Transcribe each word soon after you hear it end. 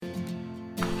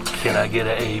Can I get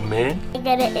an amen? Can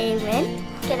I get an amen?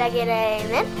 Can I get an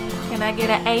amen? Can I get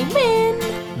an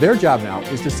amen? Their job now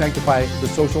is to sanctify the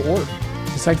social order,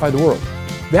 to sanctify the world.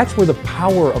 That's where the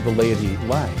power of the laity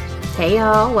lies. Hey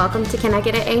y'all, welcome to Can I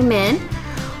Get an Amen?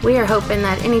 We are hoping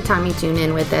that anytime you tune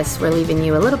in with us, we're leaving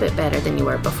you a little bit better than you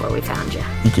were before we found you.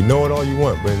 You can know it all you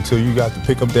want, but until you got to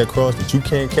pick up that cross that you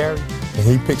can't carry, and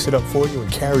he picks it up for you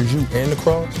and carries you and the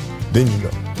cross, then you know.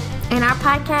 In our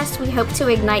podcast, we hope to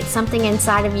ignite something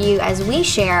inside of you as we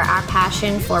share our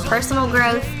passion for personal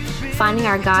growth, finding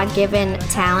our God-given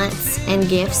talents and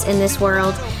gifts in this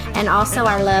world, and also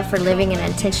our love for living an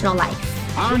intentional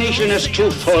life. Our nation is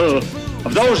too full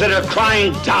of those that are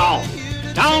crying down.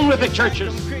 Down with the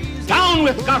churches. Down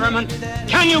with government.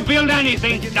 Can you build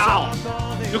anything down?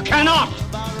 You cannot.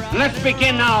 Let's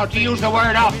begin now to use the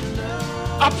word up.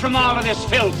 Up from all of this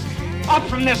filth. Up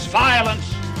from this violence.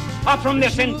 Up from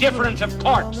this indifference of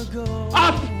courts.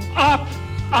 Up, up,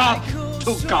 up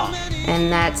to God.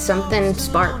 And that something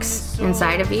sparks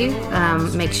inside of you,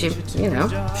 makes you,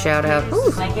 shout out,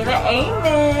 ooh. Can I get an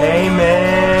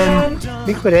amen? Amen.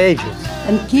 Be courageous.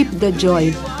 And keep the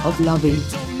joy of loving.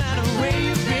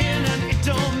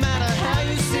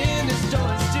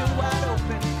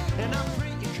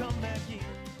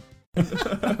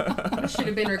 I should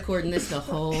have been recording this the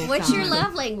whole time. What's your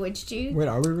love language, Jude? Wait,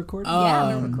 are we recording?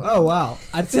 Yeah, we're recording. Oh, wow.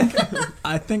 I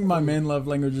think my main love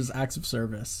language is acts of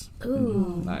service.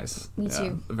 Ooh. Nice. Me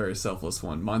too. A very selfless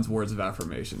one. Mine's words of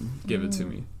affirmation. Give it to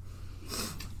me.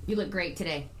 You look great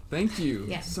today. Thank you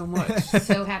so much.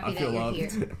 So happy that you're loved. here.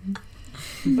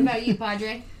 What about you,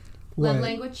 Padre? Love What?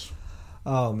 language?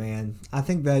 Oh, man. I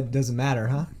think that doesn't matter,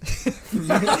 huh?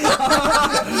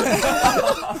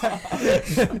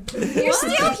 You're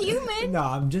still human. No,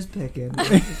 I'm just picking. You're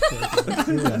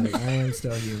right. I am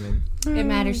still human. It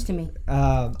matters to me.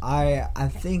 I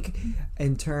think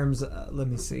in terms, let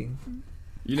me see.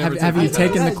 Have you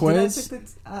taken the quiz?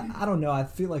 I don't know. I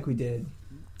feel like we did.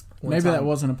 Maybe that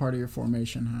wasn't a part of your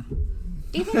formation, huh?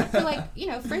 Even for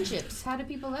friendships. How do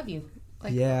people love you?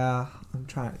 Yeah, I'm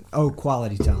trying. Oh,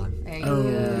 quality time. There you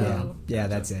go. Yeah,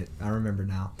 that's it. I remember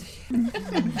now.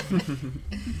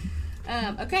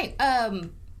 Okay.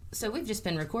 So we've just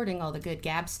been recording all the good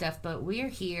Gab stuff, but we're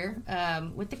here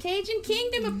with the Cajun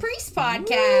Kingdom of Priests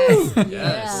podcast.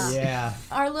 Yes. Yeah.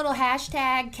 Our little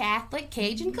hashtag Catholic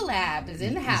Cajun collab is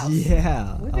in the house.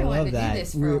 Yeah, We've been I wanting love to that. do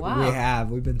this for a while. We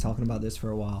have. We've been talking about this for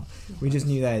a while. We just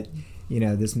knew that,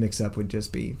 this mix-up would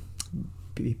just be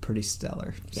pretty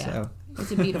stellar. Yeah. So. It's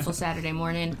a beautiful Saturday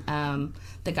morning.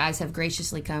 The guys have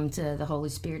graciously come to the Holy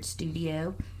Spirit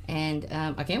studio, and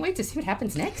I can't wait to see what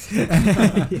happens next.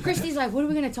 Christy's like, what are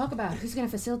we going to talk about? Who's going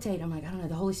to facilitate? I'm like, I don't know,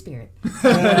 the Holy Spirit. Who's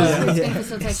going to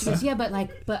facilitate? She goes,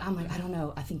 but I'm like, I don't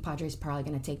know. I think Padre's probably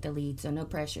going to take the lead, so no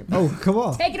pressure. Oh, come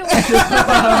on. Take it away.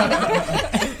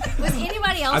 Was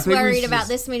anybody else worried about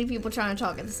this many people trying to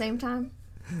talk at the same time?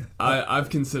 I've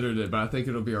considered it, but I think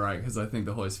it'll be all right because I think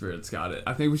the Holy Spirit's got it.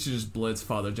 I think we should just blitz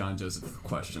Father John Joseph with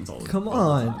questions all the time. Come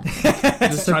on.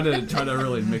 Just try to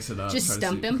really mix it up. Just try to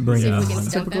stump see- him. Bring See it if we on. can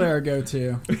stump Typically him. our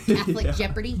go-to. Catholic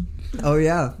Jeopardy. Oh,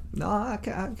 yeah. No, I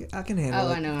can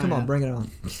handle it. I know. Come on, bring it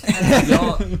on.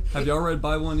 Have y'all read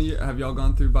Bible in a year? Have y'all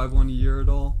gone through Bible in a year at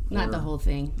all? Not Or- the whole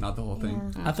thing. Not the whole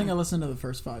thing. I think I listened to the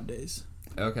first 5 days.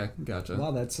 Okay, gotcha.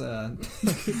 Wow, that's You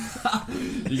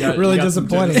got, really you got some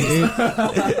disappointing, gems.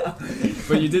 dude.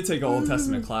 But you did take an Old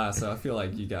Testament class, so I feel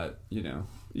like you got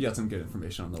some good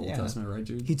information on the Old Yeah. Testament, right,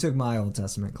 Jude? He took my Old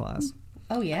Testament class.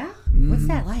 Oh, yeah? What's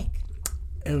that like?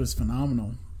 It was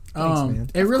phenomenal. Thanks, man.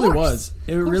 It really course. was.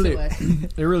 It Of course really, it was.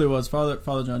 it really was. Father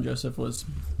John Joseph was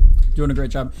doing a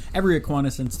great job. Every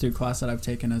Aquinas Institute class that I've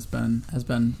taken has been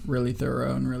really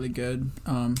thorough and really good.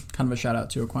 Kind of a shout out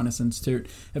to Aquinas Institute.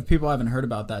 If people haven't heard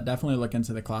about that, definitely look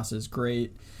into the classes.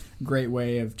 Great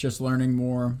way of just learning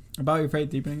more about your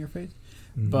faith, deepening your faith.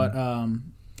 Mm-hmm. But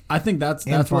I think that's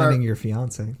finding where your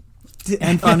fiance.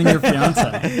 and finding your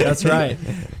fiance. That's right.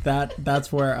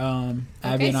 That's where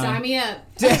Abby and I. Sign me up.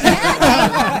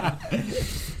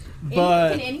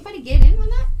 But can anybody get in on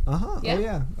that?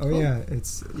 Yeah. Oh yeah.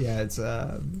 It's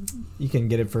you can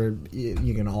get it for,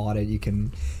 you can audit, you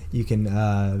can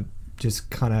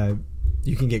just kind of,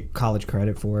 you can get college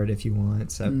credit for it if you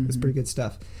want. So it's pretty good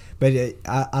stuff. But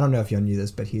I don't know if y'all knew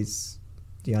this, but do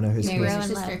y'all know his Mary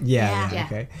sister? Rowan's sister. Yeah.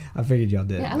 Okay. I figured y'all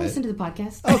did. Yeah, I listened to the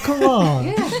podcast. Oh, come on.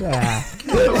 Yeah.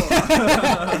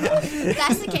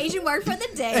 That's the Cajun word for the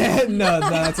day. No,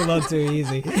 it's a little too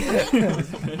easy.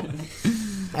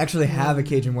 actually have a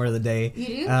Cajun word of the day.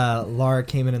 You do? Laura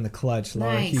came in the clutch.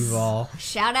 Laura Nice. Huval.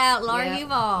 Shout out Laura Yep. We Huval.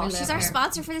 love She's our her.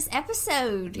 sponsor for this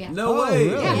episode. Yeah. No way.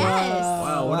 really? Yes.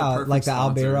 Wow, what a Wow, perfect like the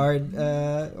sponsor.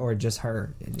 Alberard, or just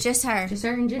her? Just her. Just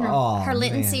her in general. Oh, Her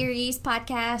Linton man. series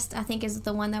podcast, I think, is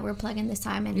the one that we're plugging this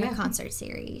time, and Yeah. her concert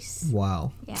series.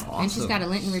 Wow. Yeah. And she's got a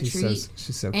Lenten retreat.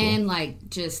 She's so cool. And like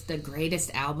just the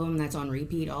greatest album that's on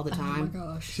repeat all the time. Oh my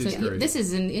gosh. She's great. This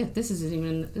is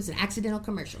an accidental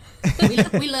commercial.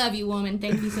 we love you, woman.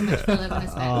 Thank you so much for loving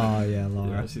us back. Oh yeah, Laura.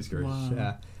 Yeah, she's great.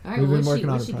 Yeah. All right, We've been what working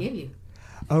on she it. give you?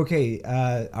 Okay.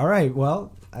 All right.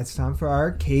 Well, it's time for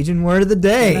our Cajun word of the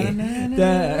day.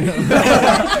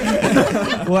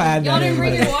 We'll add Y'all that didn't in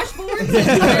bring later. your washboard?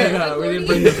 Yeah, we didn't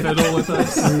bring the fiddle with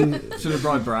us. Should have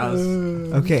brought brass.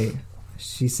 Okay.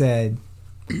 She said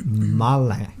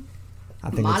Malin. I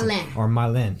think Malin. it's or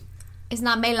Malin. It's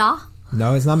not Mela.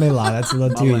 No, it's not Mela. That's a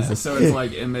little too Malin. easy. So it's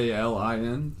like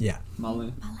Malin. Yeah.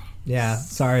 Malin. Yeah.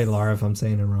 Sorry, Laura, if I'm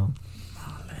saying it wrong.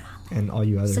 And all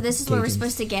you other. So this is where we're Cajuns.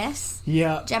 supposed to guess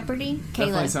Yeah. Jeopardy.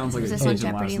 Definitely Kayla sounds like was a this on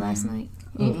Cajun Jeopardy last last night.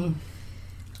 Mm-mm.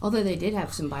 Although they did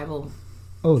have some Bible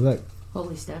Oh, look.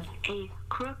 holy stuff. A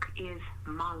crook is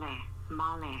male.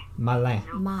 Malin.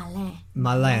 Malin.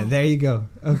 Malin. There you go.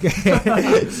 Okay.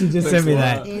 She just sent me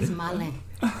that. It's Malin.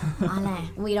 Malin.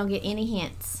 We don't get any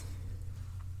hints.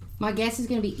 My guess is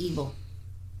going to be evil.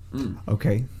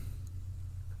 Okay.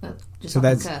 Just So off the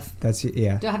that's cuff.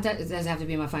 yeah. Do I have to, does that have to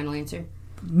be my final answer?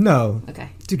 No. Okay.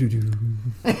 Do-do-do.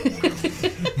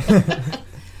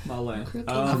 Malin.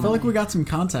 I feel like we got some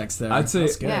context there. I'd say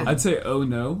That's good. Yeah. I'd say oh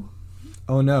no.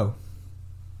 Oh no.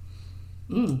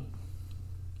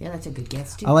 Yeah, that's a good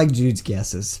guess, too. I like Jude's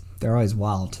guesses. They're always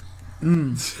wild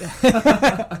That's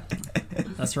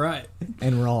right.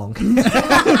 and wrong.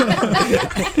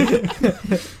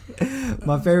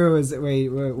 My favorite was wait,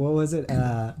 what was it?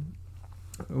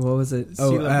 What was it?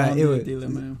 Oh, it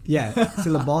was yeah. C'est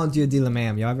le bon Dieu dit le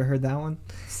même. Y'all ever heard that one?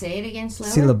 Say it again slower.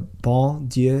 C'est le bon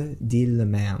Dieu dit le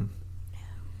même.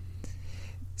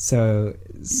 So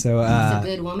She's a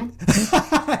good woman.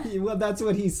 well, that's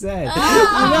what he said.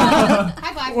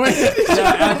 High five.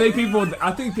 Yeah, I think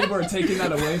people are taking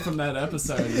that away from that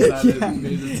episode. Is that it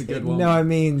means it's a good one. No, it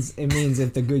means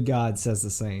if the good God says the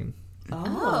same.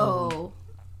 Oh.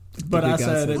 But The I good God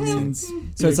said it says the same. means.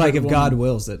 So it's like if woman. God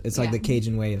wills it. It's like Yeah. the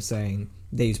Cajun way of saying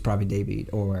they use probably David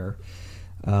or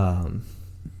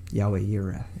Yahweh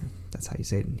Yireh. That's how you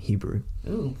say it in Hebrew.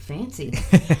 Ooh, fancy.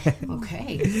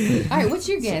 Okay. All right, what's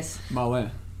your guess? Malin.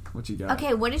 What you got?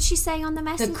 Okay, what did she say on the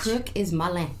message? The crook is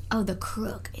Malin. Oh, the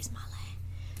crook is Malin.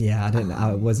 Yeah,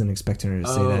 I wasn't expecting her to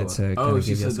say that. So kind of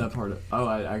she give you said that part.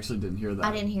 I actually didn't hear that.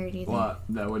 I didn't hear it either. Well,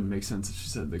 that wouldn't make sense if she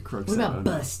said the crook. What said, about oh,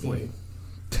 no. busted? Wait.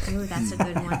 Ooh, that's a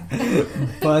good one.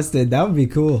 Busted. That would be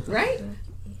cool. Right?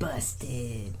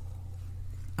 Busted.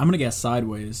 I'm gonna guess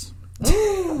sideways.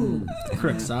 Ooh.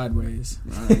 Crook sideways.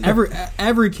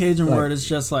 Every Cajun word is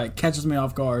just like catches me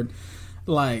off guard.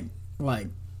 Like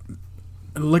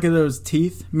look at those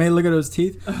teeth. May look at those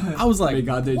teeth. I was like, Mais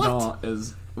God des what? dents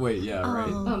is wait, yeah, right.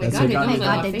 Oh, my That's God, what- they don't My is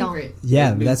God, my they don't. favorite.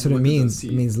 Yeah, It means that's what it look at means. those It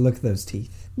teeth. means look at those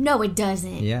teeth. No, it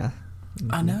doesn't. Yeah.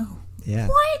 I know. Yeah.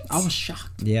 What? I was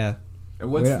shocked. Yeah.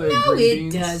 And what's Yeah. the No, green it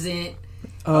beans? doesn't.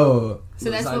 Oh. So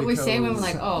that's what we're saying when we're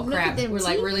like, oh, Look crap. at them We're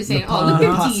like teeth. really saying, oh, look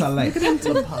at teeth.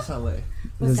 Pasale. Le pasale.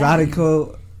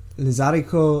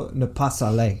 Lizarico ne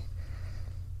pasale.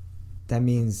 That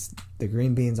means the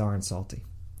green beans aren't salty.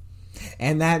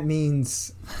 And that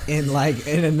means in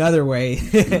another way,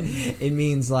 it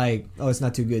means like, oh, it's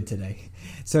not too good today.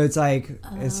 So it's like,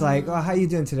 oh, how you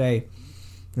doing today?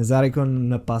 Lizarico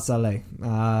ne pasale.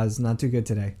 It's not too good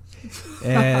today.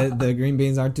 The green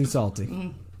beans aren't too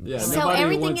salty. Yeah, So nobody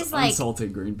everything wants is like-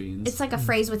 unsalted green beans. It's like a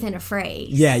phrase within a phrase.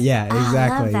 Yeah, I love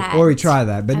exactly. that. Or we try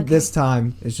that, but Okay. this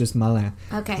time it's just malin.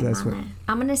 Okay, So that's Mama.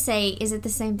 I'm going to say, is it the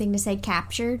same thing to say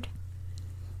captured?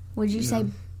 Would you say,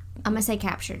 I'm going to say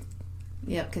captured.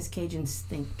 Yeah, because Cajuns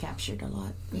think captured a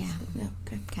lot. Yeah. Yeah,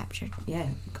 okay. Captured. Yeah,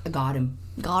 got him.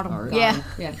 Got him. All right. Yeah.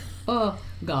 Yeah. Oh,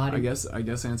 got I him. guess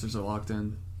answers are locked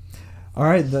in. All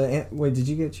right, wait, did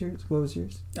you get yours? What was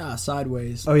yours?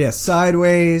 Sideways. Oh yeah,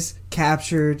 sideways,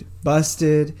 captured,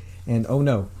 busted, and oh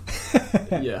no.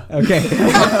 Yeah. Okay.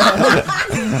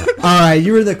 All right,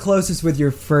 you were the closest with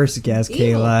your first guess,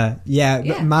 Evil. Kayla. Yeah,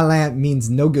 Yeah. malin means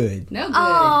no good. No good.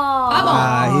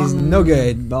 Oh. He's no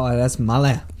good. Boy, that's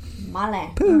malin.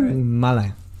 Malin. Pooh,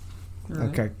 malin.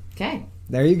 Okay. Okay.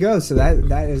 There you go. So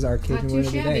that is our Cajun too word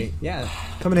of the shabby. day. Yeah.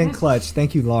 Coming in clutch.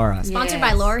 Thank you, Laura. Sponsored Yes.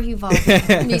 by Laura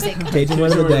Huval Music. Cajun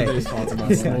word of the day. Sponsored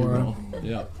by Laura.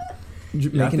 Yep.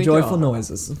 Making think, joyful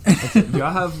noises. Do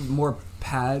I have more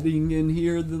padding in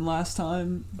here than last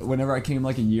time? Whenever I came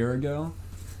like a year ago.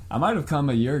 I might have come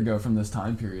a year ago from this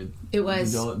time period. It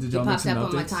was. Did y'all it make popped some up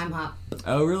on my updates? time hop.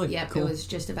 Oh, really? Yep, Cool. it was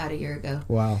just about a year ago.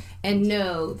 Wow. And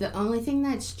no, the only thing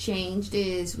that's changed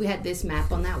is we had this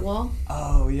map on that wall.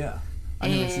 Oh, yeah.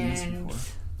 I've never seen this And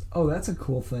before. Oh, that's a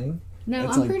cool thing. no,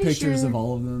 It's I'm like pretty pictures sure. of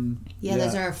all of them. Yeah,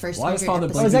 those are our first. Why is 100 Father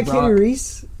episodes. Oh, is that Brock- Katie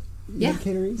Reese? Yeah.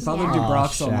 Katie Reese? Father Yeah.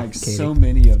 DeBrock's on Shaq, like Katie. so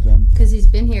many of them. Because he's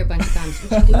been here a bunch of times.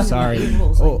 What you doing Sorry. with my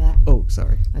earholes Oh, like that? oh,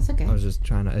 sorry. That's okay. I was just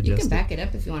trying to adjust You can it. back it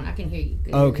up if you want. I can hear you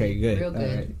good. Okay, good. Real good.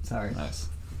 All right. Sorry. Nice.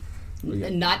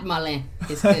 Not Malin.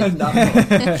 It's good. Not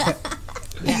yeah.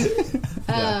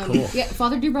 cool. Yeah,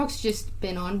 Father Dubrock's just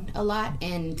been on a lot,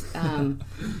 and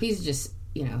he's just,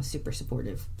 super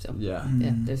supportive. So, Yeah.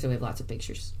 so we have lots of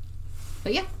pictures.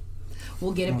 But yeah,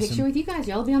 we'll get a picture with you guys.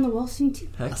 Y'all will be on the wall soon, too.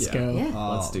 Heck Let's yeah. go. Yeah.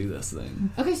 Let's do this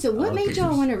thing. Okay, so what love made y'all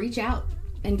pictures. want to reach out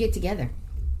and get together?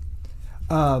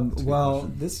 Well,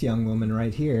 this young woman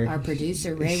right here. Our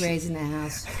producer, Ray Ray's in the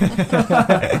house.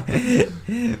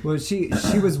 Well, she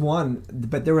was one,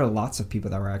 but there were lots of people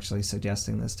that were actually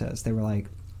suggesting this to us. They were like,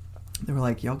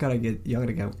 y'all gotta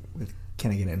go with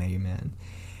Can I Get an Amen?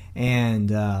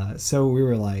 And so we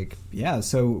were like, yeah.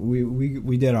 So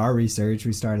we did our research.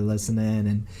 We started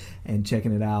listening and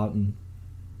checking it out, and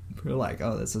we were like,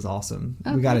 oh, this is awesome.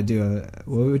 Okay. We got to do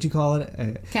what would you call it?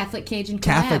 A Catholic Cajun collab.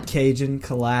 Catholic Cajun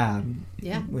collab.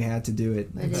 Yeah. We had to do it.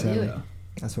 We had to So do it.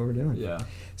 That's what we're doing. Yeah.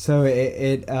 So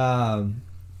then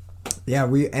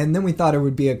we thought it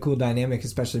would be a cool dynamic,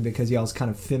 especially because y'all's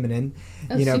kind of feminine,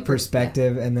 super,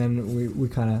 perspective, and then we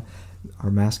kind of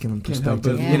our masculine Can't help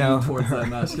perspective, but lean towards that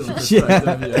masculine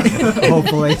perspective. Yeah.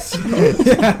 Hopefully.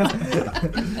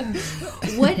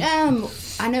 What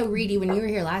I know, Reedy, when you were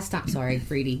here last time. Sorry,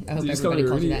 Reedy. I hope Did you just call everybody me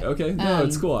calls you Rudy? that. Okay. No,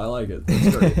 it's cool. I like it.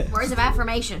 That's great. Words of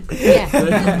affirmation.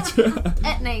 Yeah.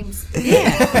 Pet names.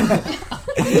 Yeah.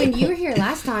 When you were here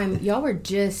last time, y'all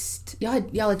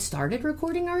had started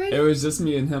recording already? It was just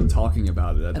me and him talking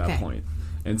about it at Okay. that point.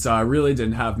 And so I really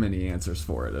didn't have many answers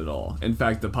for it at all. In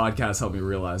fact, the podcast helped me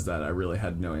realize that I really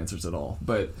had no answers at all.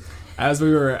 But as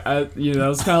we were at, that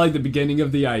was kind of like the beginning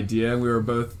of the idea. We were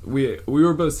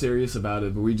both serious about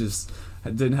it, but we just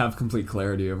didn't have complete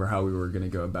clarity over how we were going to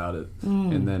go about it.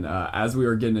 And then as we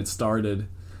were getting it started,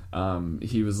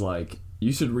 he was like,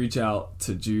 you should reach out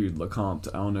to Jude LeCompte.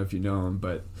 I don't know if you know him,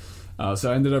 but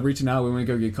so I ended up reaching out. We went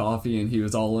to go get coffee, and he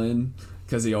was all in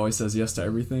because he always says yes to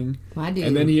everything. I do.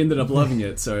 And then he ended up loving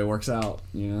it, so it works out,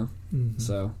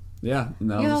 So yeah,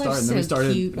 no, Y'all are then we so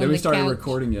started. cute Then on we the started couch.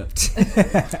 recording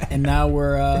it. And now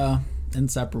we're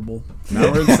inseparable.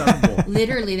 Now we're inseparable.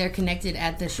 Literally, they're connected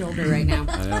at the shoulder right now.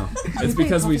 I know. It's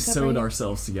because we sewed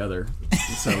ourselves together,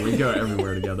 so we go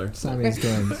everywhere together. Siamese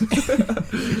twins.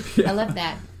 I love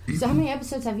that. So how many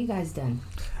episodes have you guys done?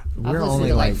 I've We're listened only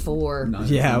to like like 4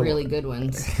 Yeah. really good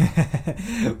ones.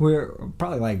 We're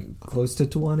probably like close to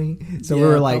 20. So Yeah,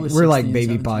 we're like probably like 16,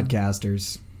 baby 17.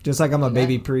 podcasters. Just like I'm a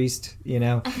baby priest, You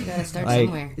gotta start like,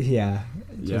 somewhere. Yeah.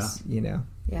 Yeah. Just, Yeah.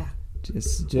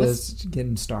 just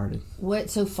getting started. What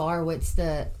so far? What's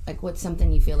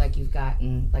something you feel like you've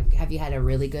gotten? Like, have you had a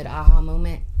really good aha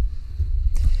moment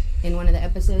in one of the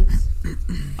episodes?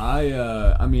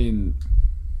 I mean,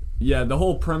 yeah, the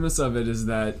whole premise of it is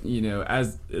that,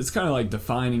 as it's kind of like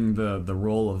defining the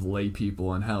role of lay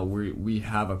people and how we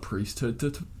have a priesthood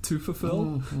to fulfill.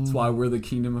 Mm-hmm. That's why we're the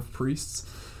kingdom of priests.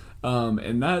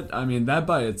 And that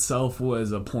by itself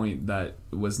was a point that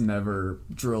was never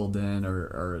drilled in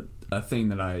or a thing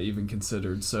that I even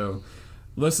considered. So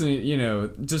listening,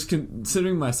 just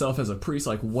considering myself as a priest,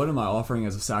 like, what am I offering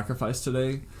as a sacrifice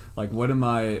today? Like, what am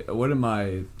I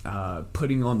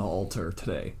putting on the altar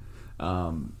today?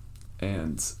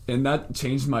 And that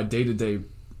changed my day-to-day,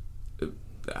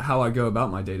 how I go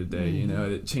about my day-to-day.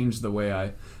 It changed the way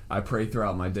I pray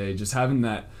throughout my day, just having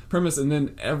that premise. And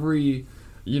then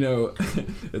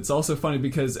it's also funny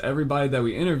because everybody that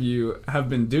we interview have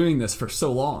been doing this for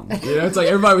so long. It's like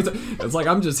it's like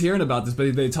I'm just hearing about this,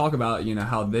 but they talk about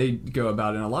how they go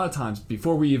about it. And a lot of times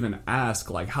before we even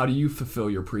ask, like, how do you fulfill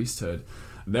your priesthood,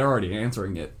 they're already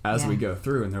answering it as we go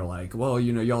through, and they're like, well,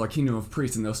 y'all are kingdom of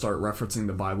priests, and they'll start referencing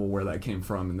the Bible where that came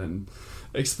from, and then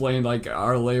explain like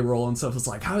our lay role and stuff. It's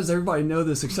like, how does everybody know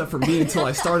this except for me until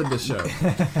I started the show?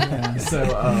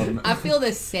 So I feel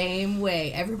the same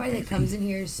way. Everybody that comes in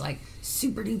here is like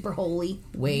super duper holy,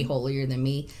 way holier than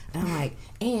me. And I'm like,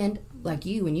 and like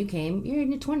you, when you came, you're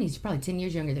in your 20s, you're probably 10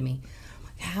 years younger than me.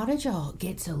 How did y'all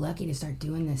get so lucky to start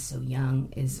doing this so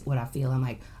young is what I feel. I'm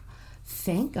like,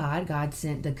 thank God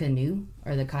sent the canoe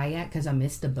or the kayak, because I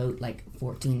missed the boat like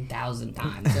 14,000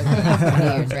 times over the last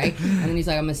 20 years, right? And then he's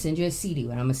like, I'm going to send you a sea-doo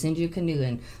and I'm going to send you a canoe.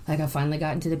 And like I finally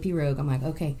got into the pirogue. I'm like,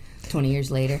 okay, 20 years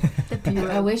later.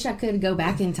 I wish I could go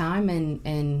back in time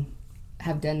and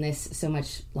have done this so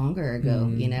much longer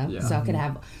ago, you know? Yeah. So I could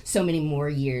have so many more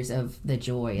years of the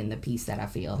joy and the peace that I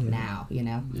feel now, you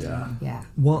know? Yeah.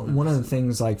 One of the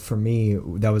things, like, for me,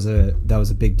 that was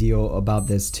a big deal about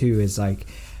this too, is like,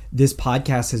 this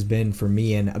podcast has been for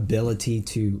me an ability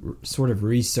to sort of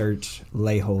research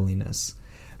lay holiness,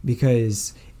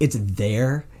 because it's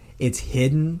there, it's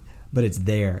hidden, but it's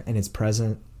there and it's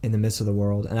present in the midst of the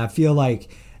world. And I feel like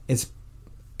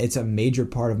it's a major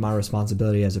part of my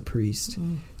responsibility as a priest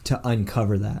to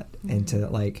uncover that and to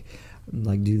like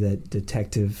do that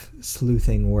detective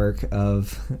sleuthing work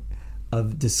of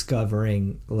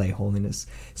discovering lay holiness.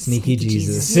 Sneaky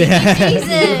Jesus. Sneaky Jesus.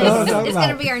 It's It's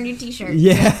gonna be our new T-shirt.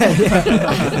 Yeah.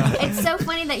 It's so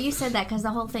funny that you said that, because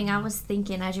the whole thing I was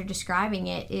thinking as you're describing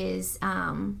it is,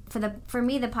 for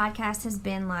me the podcast has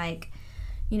been like,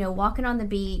 you know, walking on the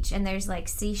beach and there's like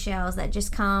seashells that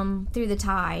just come through the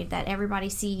tide that everybody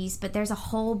sees, but there's a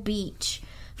whole beach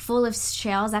full of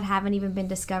shells that haven't even been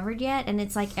discovered yet. And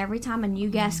it's like every time a new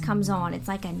guest comes on, it's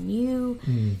like a new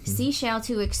seashell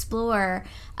to explore,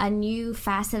 a new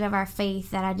facet of our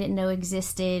faith that I didn't know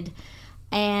existed.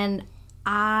 And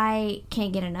I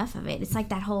can't get enough of it. It's like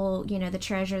that whole, you know, the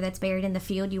treasure that's buried in the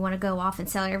field. You want to go off and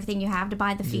sell everything you have to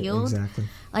buy the field. Yeah, exactly.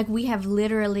 Like, we have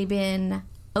literally been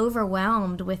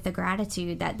overwhelmed with the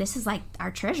gratitude that this is like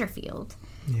our treasure field.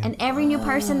 Yeah. And every new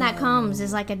person that comes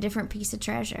is like a different piece of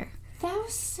treasure. That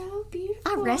was so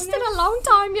beautiful. I rested a long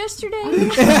time yesterday.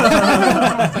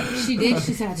 She did.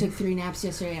 She said, I took 3 naps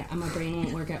yesterday. My brain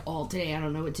won't work at all today. I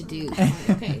don't know what to do. I'm like,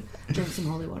 okay, drink some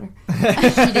holy water.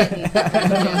 She didn't.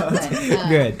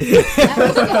 Good.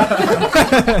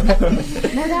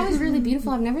 No, that was really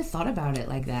beautiful. I've never thought about it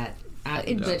like that.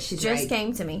 But she's just right.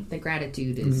 came to me. The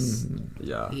gratitude is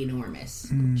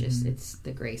enormous. Just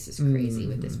the grace is crazy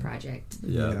with this project.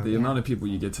 The amount of people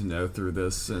you get to know through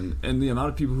this, and the amount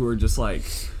of people who are just like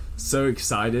so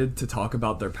excited to talk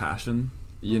about their passion.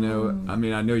 You know, I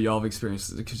mean, I know y'all have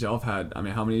experienced it because y'all have had. I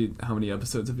mean, how many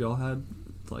episodes have y'all had?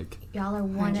 Like, y'all are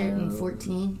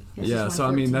 114. Yeah, so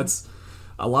I mean, that's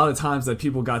a lot of times that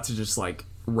people got to just like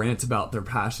rant about their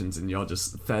passions, and y'all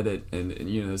just fed it. And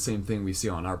you know, the same thing we see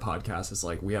on our podcast is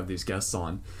like we have these guests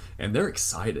on and they're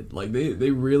excited, like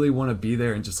they really want to be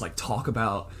there and just like talk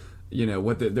about, you know,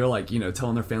 what they're like, you know,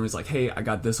 telling their families like, hey, I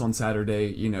got this on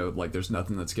Saturday, you know, like there's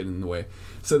nothing that's getting in the way,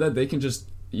 so that they can just,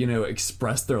 you know,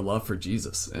 express their love for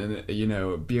Jesus and, you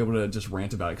know, be able to just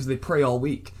rant about it because they pray all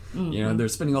week. You know, they're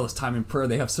spending all this time in prayer.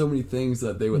 They have so many things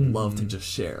that they would love to just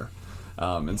share.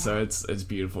 And so it's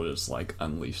beautiful to just like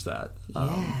unleash that.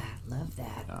 Love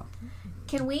that. Yeah.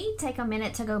 Can we take a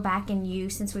minute to go back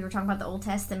and since we were talking about the Old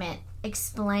Testament,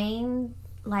 explain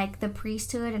like the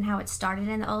priesthood and how it started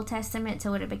in the Old Testament to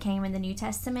what it became in the New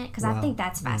Testament? Because I think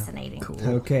that's fascinating. Cool.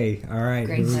 Okay, all right.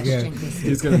 Great question.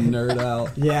 He's gonna nerd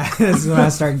out. Yeah, this is when I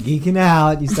start geeking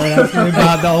out. You start asking me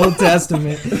about the Old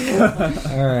Testament.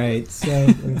 All right, so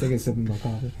let me take a sip of my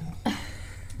coffee.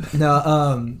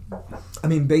 No, I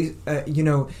mean, you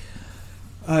know,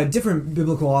 different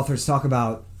biblical authors talk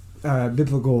about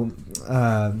biblical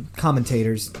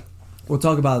commentators. We'll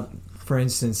talk about, for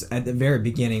instance, at the very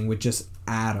beginning with just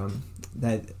Adam.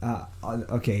 That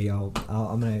okay, y'all.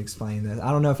 I'm gonna explain this.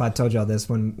 I don't know if I told y'all this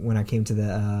when I came to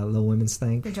the Little Women's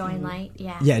thing. The Joy and Light,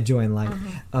 yeah. Yeah, Joy and Light.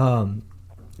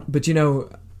 But you know,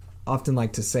 often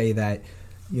like to say that,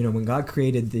 you know, when God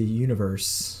created the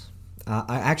universe.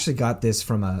 I actually got this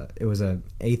from it was a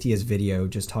atheist video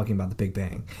just talking about the Big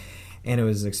Bang, and it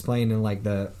was explaining like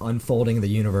the unfolding of the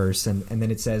universe, and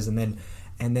then it says, and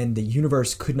then the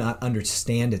universe could not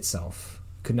understand itself,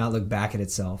 could not look back at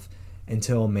itself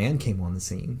until man came on the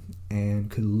scene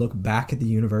and could look back at the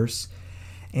universe.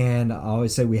 And I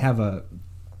always say we have a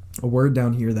word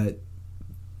down here that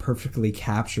perfectly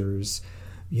captures,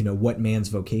 you know, what man's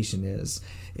vocation is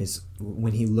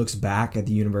when he looks back at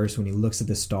the universe, when he looks at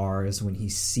the stars, when he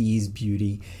sees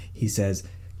beauty, he says,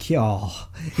 "Kyo,"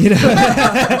 you know,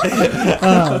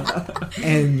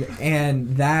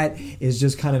 and that is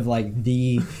just kind of like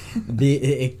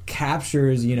it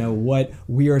captures, you know, what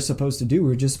we are supposed to do.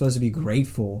 We're just supposed to be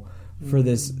grateful for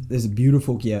this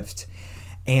beautiful gift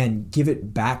and give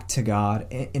it back to God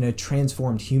in a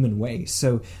transformed human way.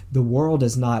 So the world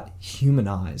is not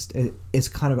humanized.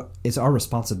 It's our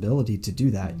responsibility to do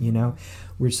that. You know,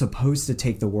 we're supposed to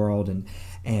take the world and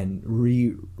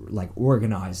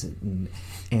organize it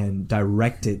and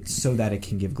direct it so that it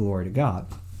can give glory to God.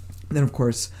 And then of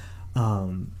course,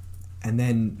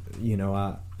 then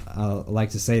I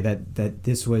like to say that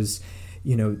this was,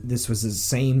 this was the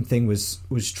same thing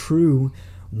was true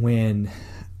when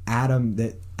Adam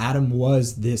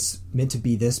was meant to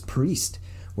be this priest,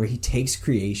 where he takes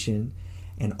creation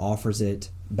and offers it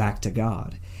back to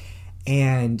God.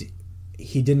 And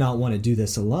he did not want to do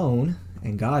this alone,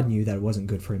 and God knew that it wasn't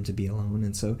good for him to be alone,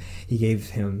 and so he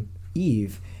gave him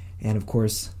Eve. And of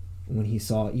course, when he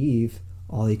saw Eve,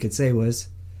 all he could say was,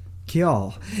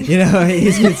 kill. He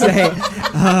could say, and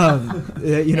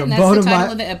that's bone the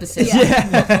title of the episode.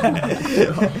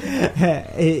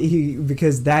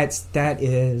 Because that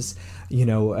is,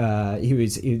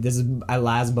 this is a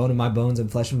last bone of my bones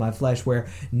and flesh of my flesh, where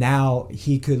now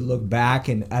he could look back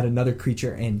at another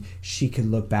creature, and she could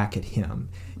look back at him.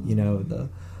 The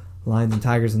lions and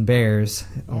tigers and bears,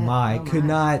 could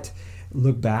not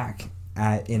look back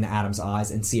in Adam's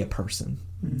eyes and see a person.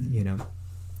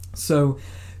 So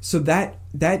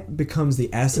that becomes the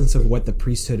essence of what the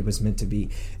priesthood was meant to be,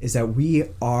 is that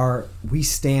we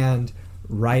stand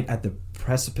right at the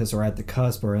precipice, or at the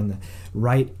cusp, or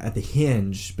right at the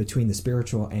hinge between the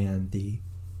spiritual and the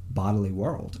bodily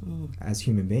world as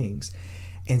human beings.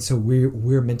 And so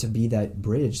we're meant to be that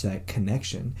bridge, that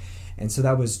connection. And so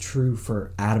that was true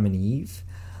for Adam and Eve.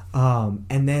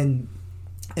 And then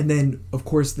of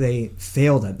course they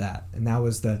failed at that, and that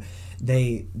was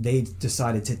they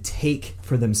decided to take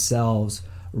for themselves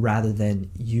rather than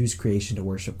use creation to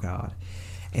worship God.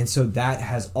 And so that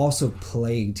has also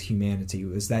plagued humanity,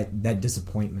 was that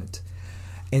disappointment.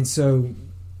 And so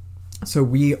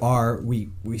we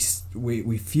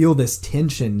feel this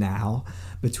tension now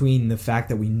between the fact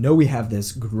that we know we have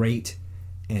this great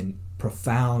and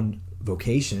profound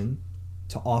vocation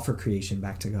to offer creation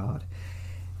back to God,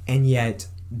 and yet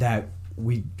that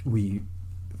we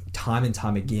time and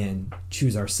time again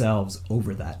choose ourselves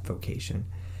over that vocation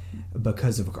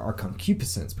because of our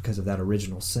concupiscence, because of that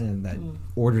original sin that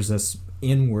orders us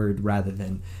inward rather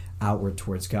than outward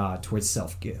towards God, towards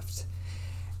self-gift.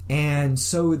 And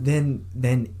so then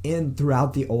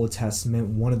throughout the Old Testament,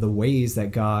 one of the ways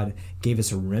that God gave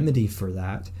us a remedy for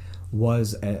that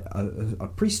was a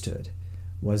priesthood,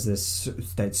 was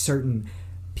that certain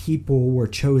people were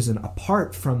chosen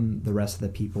apart from the rest of the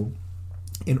people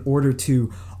in order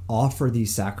to offer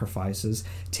these sacrifices,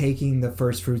 taking the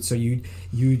first fruits. So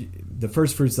the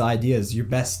first fruits, the idea is your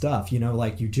best stuff,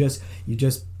 like you just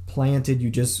planted, you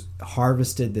just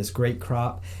harvested this great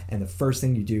crop, and the first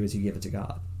thing you do is you give it to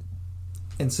God.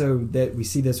 And so that we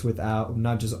see this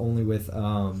not just only with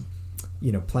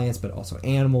plants, but also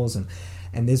animals,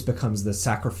 and this becomes the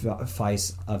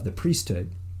sacrifice of the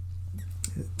priesthood,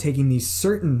 taking these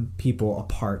certain people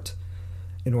apart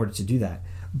in order to do that.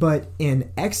 But in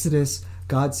Exodus,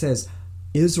 God says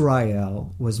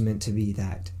Israel was meant to be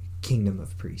that kingdom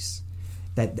of priests,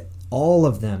 that all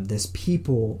of them, this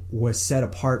people, was set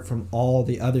apart from all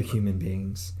the other human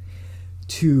beings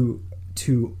to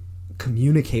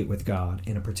communicate with God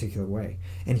in a particular way.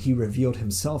 And he revealed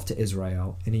himself to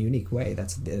Israel in a unique way.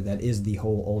 That is the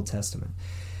whole Old Testament.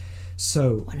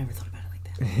 So I never thought about it like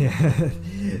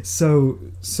that. So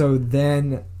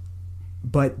then,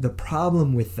 but the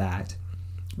problem with that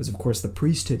was, of course, the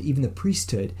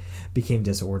priesthood became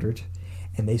disordered,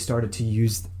 and they started to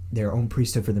use their own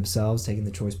priesthood for themselves, taking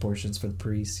the choice portions for the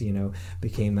priests,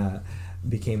 became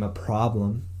a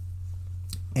problem.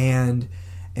 And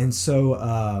so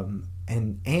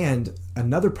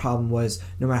another problem was,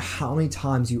 no matter how many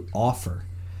times you offer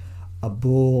a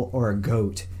bull or a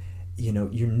goat,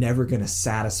 you're never going to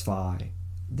satisfy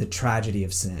the tragedy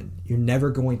of sin. You're never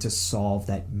going to solve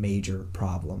that major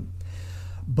problem.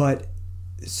 But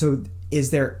so is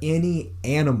there any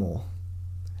animal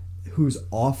whose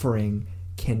offering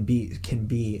can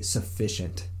be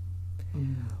sufficient?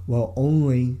 Well,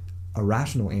 only a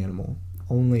rational animal,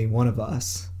 only one of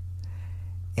us.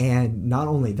 And not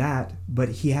only that, but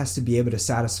he has to be able to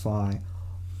satisfy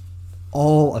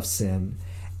all of sin,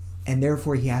 and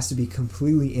therefore he has to be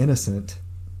completely innocent,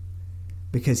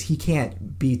 because he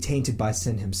can't be tainted by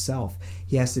sin himself.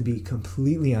 He has to be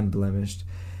completely unblemished,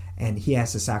 and he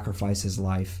has to sacrifice his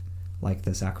life like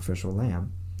the sacrificial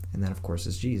lamb. And that, of course,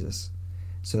 is Jesus.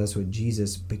 So that's what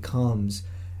Jesus becomes,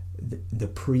 the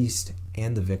priest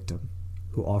and the victim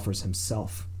who offers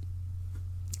himself.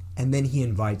 And then he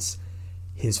invites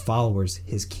his followers,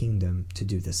 his kingdom, to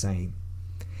do the same.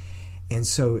 And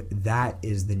so that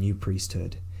is the new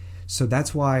priesthood. So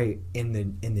that's why in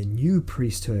the new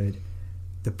priesthood,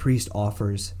 the priest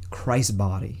offers Christ's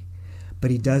body,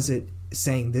 but he does it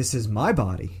saying, this is my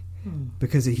body,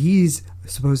 because he's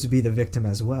supposed to be the victim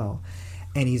as well.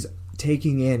 And he's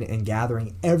taking in and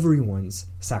gathering everyone's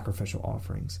sacrificial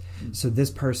offerings. So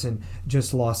this person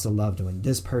just lost a loved one.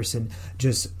 This person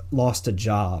just lost a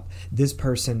job. This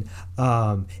person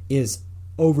is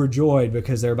overjoyed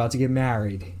because they're about to get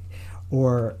married.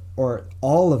 Or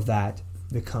all of that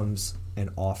becomes an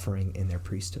offering in their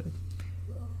priesthood.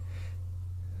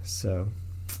 So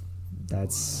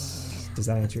does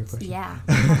that answer your question? Yeah,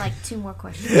 I have like 2 more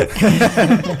questions.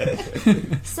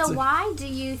 So why do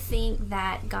you think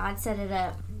that God set it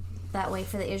up that way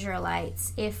for the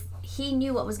Israelites if he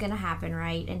knew what was going to happen,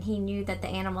 right? And he knew that the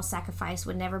animal sacrifice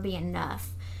would never be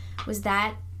enough. Was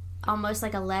that almost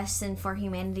like a lesson for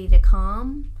humanity to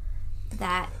come,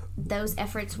 that those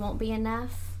efforts won't be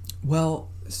enough? Well,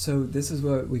 so this is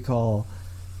what we call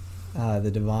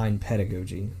the divine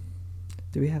pedagogy.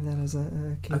 Do we have that as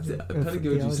a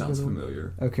pedagogy sounds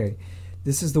familiar. Okay.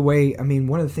 This is the way, I mean,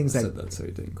 one of the things I said that so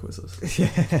you didn't quiz us.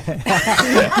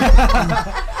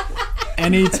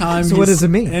 Anytime. So what does it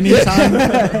mean?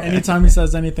 Anytime he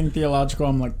says anything theological,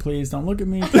 I'm like, please don't look at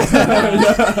me. No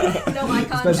eye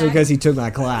contact. Especially because he took my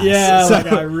class. Yeah, so.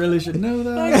 Like I really should know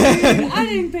that. I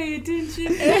didn't pay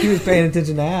attention. He was paying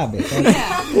attention to Abby.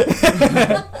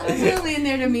 Yeah. I was only in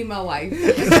there to meet my wife.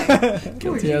 Okay.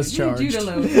 Guilty as charged.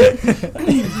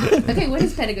 Okay, what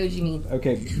does pedagogy mean?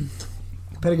 Okay.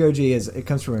 Pedagogy it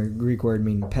comes from a Greek word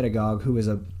meaning pedagogue, who was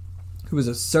a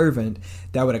servant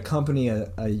that would accompany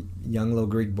a young little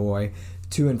Greek boy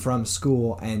to and from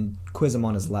school and quiz him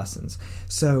on his lessons.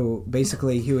 So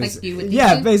basically, he was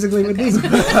basically with these.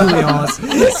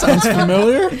 Sounds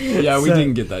familiar. Yeah, we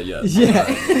didn't get that yet. Yeah.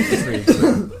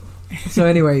 So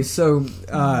anyway,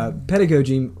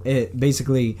 pedagogy, it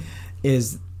basically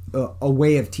is a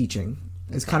way of teaching.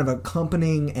 It's kind of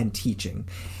accompanying and teaching,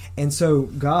 and so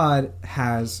God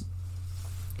has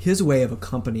his way of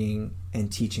accompanying and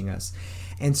teaching us.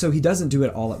 And so he doesn't do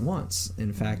it all at once.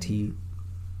 In fact,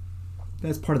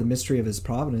 that's part of the mystery of his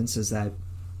providence, is that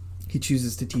he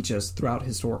chooses to teach us throughout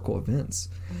historical events.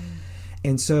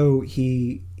 And so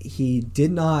he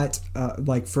did not,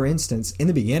 like for instance, in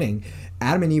the beginning,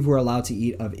 Adam and Eve were allowed to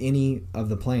eat of any of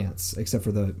the plants except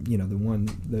for the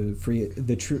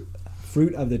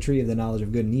fruit of the tree of the knowledge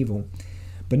of good and evil.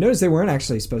 But notice they weren't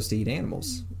actually supposed to eat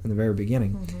animals in the very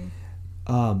beginning.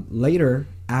 Later,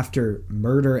 after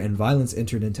murder and violence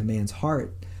entered into man's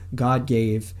heart, God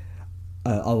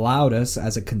allowed us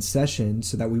as a concession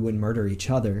so that we wouldn't murder each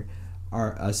other,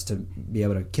 us to be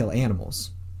able to kill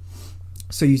animals.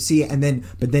 So you see,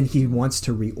 but then he wants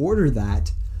to reorder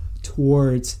that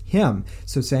towards him.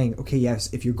 So saying, okay,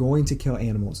 yes, if you're going to kill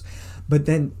animals, but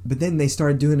then they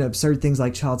started doing absurd things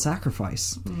like child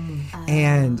sacrifice,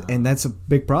 and that's a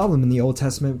big problem in the Old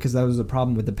Testament, because that was a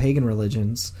problem with the pagan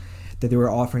religions, that they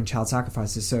were offering child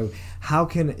sacrifices. So how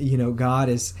can God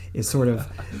is sort of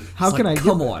how can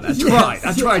come on?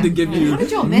 I tried to give you. How did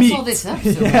y'all mess all this up?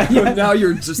 Now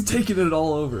you're just taking it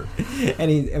all over.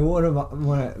 And one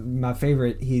of my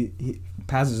favorite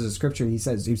passages of scripture, he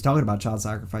was talking about child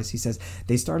sacrifice. He says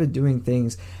they started doing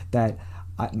things that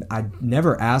I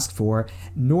never asked for,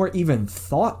 nor even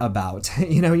thought about.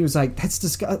 He was like, that's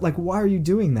disgusting. Like, why are you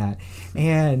doing that?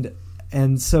 And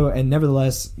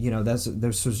nevertheless,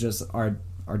 this was just our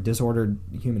disordered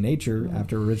human nature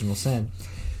after original sin.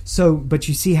 So, but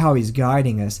you see how he's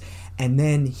guiding us, and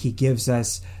then he gives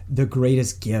us the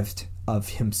greatest gift of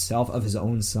himself, of his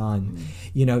own son.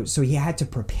 So he had to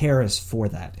prepare us for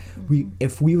that.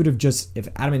 If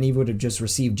Adam and Eve would have just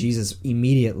received Jesus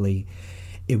immediately,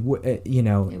 it wouldn't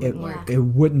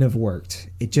have worked.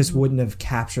 It just wouldn't have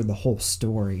captured the whole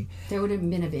story. There would have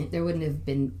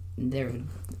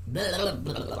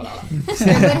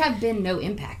been no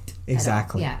impact.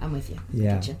 Exactly. Yeah, I'm with you.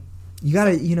 Yeah. Gotcha. You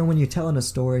gotta, when you're telling a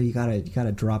story, you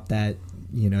gotta drop that,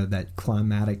 that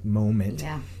climatic moment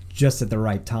just at the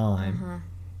right time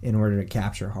in order to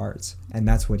capture hearts. And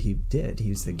that's what he did.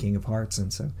 He was the king of hearts,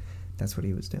 and so that's what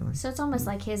he was doing. So it's almost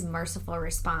like his merciful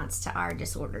response to our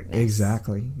disorderedness.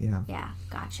 Exactly. Yeah. Yeah.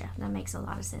 Gotcha. That makes a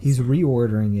lot of sense. He's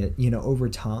reordering it, over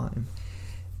time.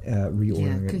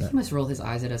 Reordering it. He must roll his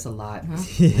eyes at us a lot, huh?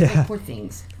 Yeah. Like, poor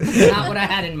things. That's not what I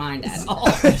had in mind at all.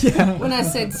 Yeah. When I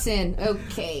said sin,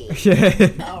 okay.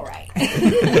 Yeah. All right.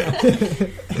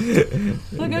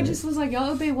 Like, I just was like,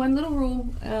 y'all obey one little rule,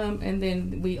 and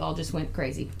then we all just went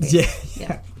crazy. Yeah.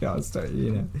 Y'all start,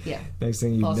 Yeah. Next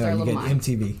thing you know, you get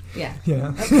MTV. Yeah.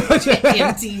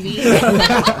 MTV.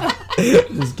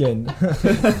 Just kidding.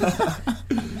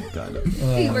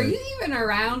 Hey, were you even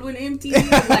around when MTV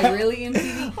was like really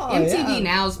MTV? MTV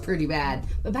now is pretty bad,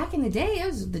 but back in the day, it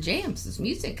was the jams, this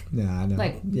music. Yeah, I know.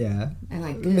 And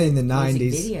like in the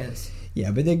 90s videos.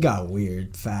 Yeah, but it got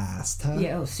weird fast, huh?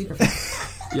 Yeah, super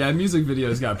fast. Yeah, music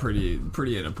videos got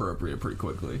pretty inappropriate pretty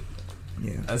quickly.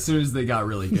 Yeah. As soon as they got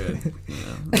really good.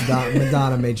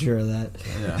 Madonna made sure of that.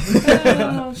 Yeah.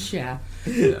 Oh, yeah.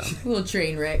 Little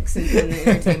train wrecks in the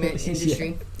entertainment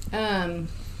industry.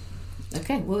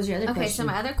 Okay, what was your other question? Okay, so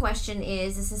my other question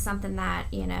is, this is something that,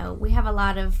 we have a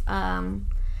lot of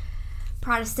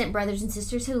Protestant brothers and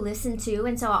sisters who listen to,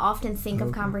 and so I often think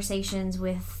of conversations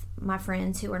with my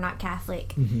friends who are not Catholic,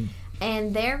 Mm-hmm.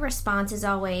 and their response is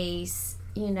always,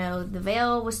 the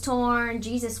veil was torn,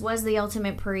 Jesus was the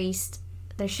ultimate priest,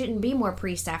 there shouldn't be more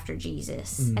priests after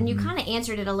Jesus. Mm-hmm. And you kind of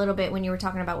answered it a little bit when you were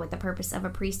talking about what the purpose of a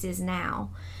priest is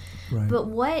now. Right. But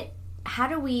how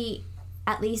do we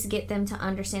at least get them to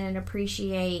understand and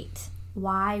appreciate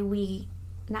why we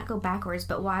not go backwards,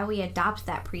 but why we adopt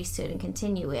that priesthood and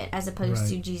continue it, as opposed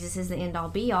to Jesus is the end all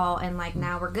be all and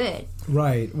now we're good.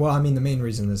 Right. Well, I mean, the main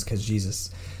reason is because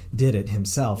Jesus did it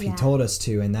himself. He told us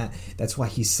to, and that's why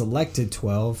he selected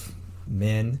 12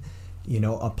 men,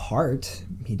 apart.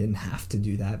 He didn't have to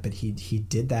do that, but he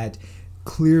did that,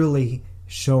 clearly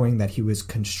showing that he was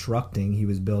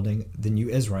building the new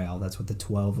Israel. That's what the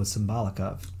 12 was symbolic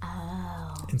of.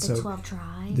 Oh, and the 12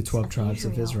 tribes. The 12 tribes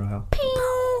of Israel.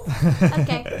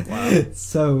 Okay. Wow.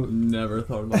 So never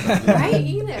thought about that. Right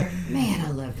either. Man,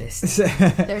 I love this.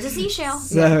 There's a seashell.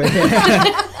 So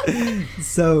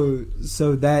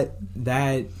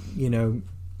that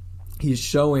he's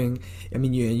showing. I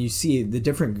mean, you see the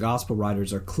different gospel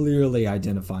writers are clearly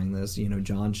identifying this.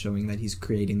 John showing that he's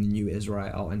creating the new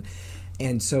Israel,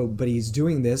 and so, but he's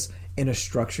doing this in a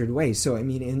structured way. So, I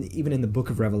mean, even in the book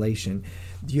of Revelation,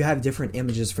 you have different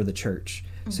images for the church.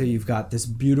 Mm-hmm. So you've got this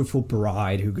beautiful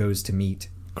bride who goes to meet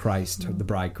Christ, the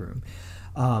bridegroom,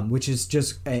 which is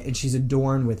just, and she's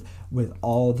adorned with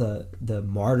all the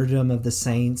martyrdom of the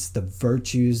saints, the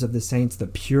virtues of the saints, the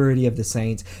purity of the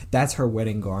saints. That's her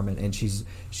wedding garment, and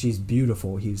she's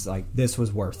beautiful. He's like, this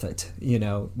was worth it,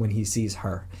 when he sees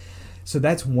her. So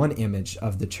that's one image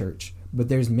of the church. But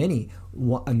there's many.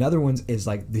 Another one is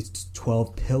like the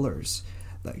 12 pillars,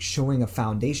 like showing a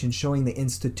foundation, showing the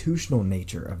institutional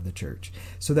nature of the church,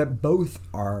 so that both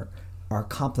are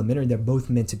complementary. They're both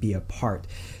meant to be a part.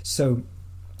 So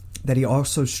that he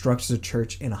also structures the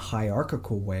church in a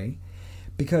hierarchical way,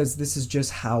 because this is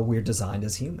just how we're designed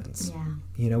as humans.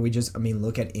 Yeah.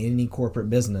 Look at any corporate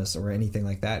business or anything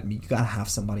like that. You got to have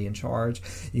somebody in charge.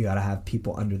 You got to have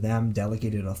people under them,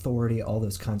 delegated authority, all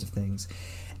those kinds of things.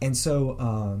 And so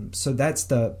that's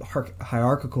the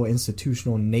hierarchical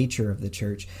institutional nature of the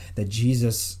church that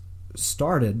Jesus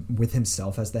started with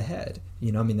himself as the head.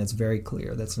 That's very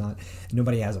clear. That's not,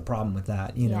 nobody has a problem with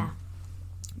that, Yeah.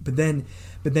 But then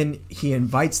he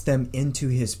invites them into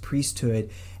his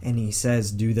priesthood, and he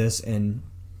says, do this in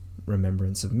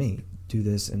remembrance of me. Do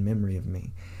this in memory of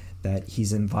me. That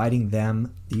he's inviting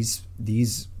them,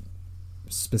 these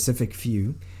specific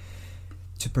few,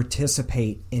 to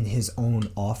participate in his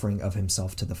own offering of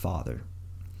himself to the Father.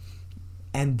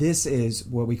 And this is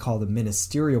what we call the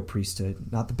ministerial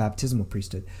priesthood, not the baptismal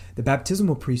priesthood. The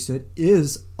baptismal priesthood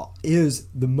is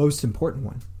the most important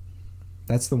one.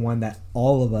 That's the one that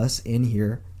all of us in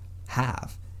here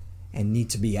have and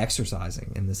need to be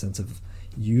exercising, in the sense of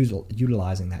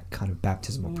utilizing that kind of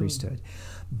baptismal priesthood.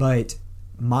 But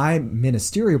my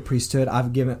ministerial priesthood,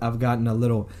 I've gotten a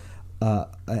little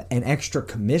an extra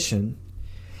commission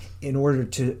in order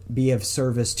to be of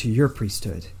service to your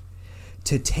priesthood,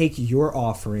 to take your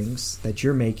offerings that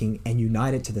you're making and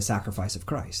unite it to the sacrifice of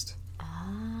Christ.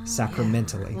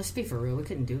 Sacramentally. Yeah. Let's be for real, we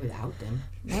couldn't do without them.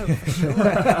 No, for sure.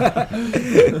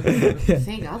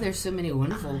 Thank God there's so many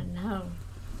wonderful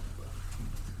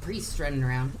priests running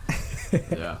around.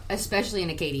 Yeah. Especially in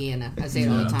Acadiana. I say it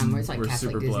all the time, where it's like We're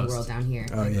Catholic Disney blessed. World down here.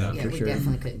 Oh, yeah, we sure.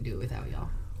 definitely couldn't do it without y'all.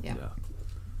 Yeah. Yeah.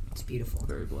 It's beautiful.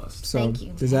 Very blessed. So, Thank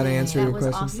you. does that answer That your was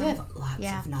question? awesome. You have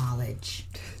lots of knowledge.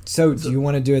 So, do you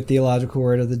want to do a theological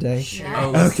word of the day? Sure. Oh,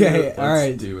 let's do Okay, it. all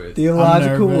right. Let's do it.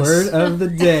 Theological I'm nervous. word of the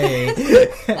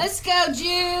day. Let's go,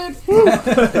 Jude!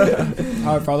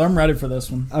 All right, Father, I'm ready for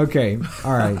this one. Okay,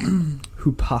 all right.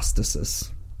 Hypostasis.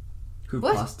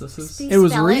 Hypostasis? Please It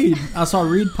was spell Reed. I saw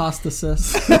Reed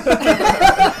Postasis.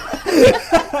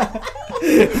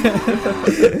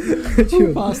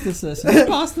 Hypostasis.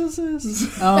 Hypostasis.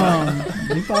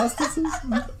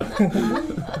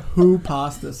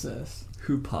 Hypostasis.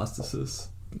 Hypostasis.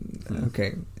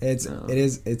 Okay, it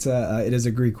is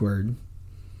a Greek word.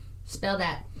 Spell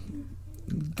that.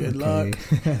 Good Okay. luck.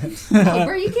 Hey,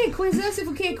 bro, you can't quiz us if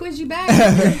we can't quiz you back.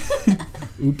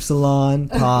 Upsilon,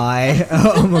 pi,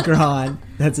 omicron.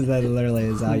 That literally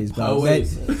is how you spell Oh, it. wait.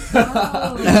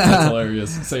 That's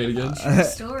hilarious. Say it again.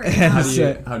 Story.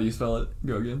 How do you spell it?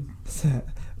 Go again.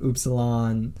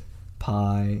 Upsilon,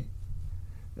 pi,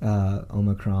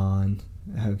 omicron.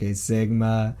 Okay,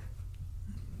 sigma,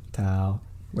 tau.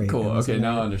 Wait, cool. Okay,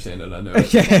 now I understand it. I know.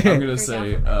 Okay. I'm gonna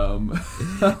say.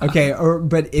 Okay,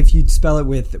 but if you spell it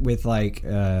with like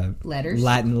letters,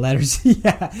 Latin letters,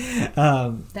 yeah.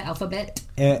 The alphabet.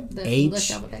 The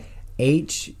English alphabet.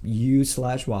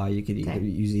 HU/Y. You could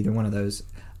use either one of those.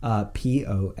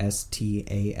 POSTASIS.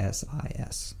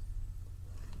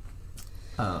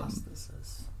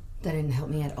 That didn't help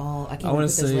me at all. I can't I want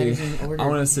put those letters in order. I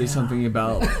want to say something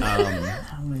about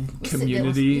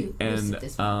community and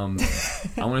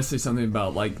I want to say something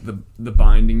about like the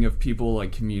binding of people,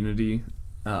 like community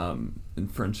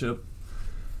and friendship.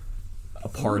 A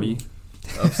party.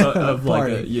 Of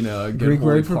like a, you know, a good Greek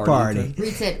word for party.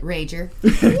 Reed said rager.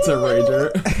 It's a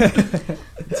rager.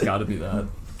 It's got to be that.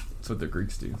 That's what the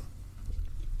Greeks do.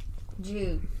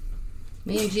 Jude.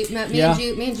 Me and Jude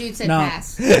said No.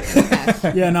 pass. Pass.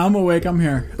 Yeah, no, I'm awake. I'm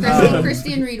here.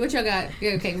 Christy and Reed, what y'all got?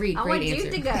 Yeah, okay, Reed, I great want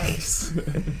answer. Jude to go.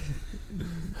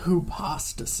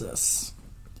 Hypostasis.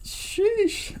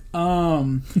 Sheesh.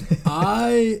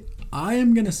 I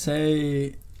am gonna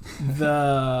say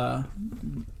the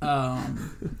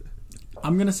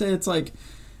I'm gonna say it's like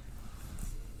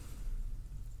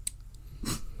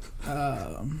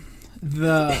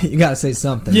the You gotta say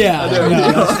something.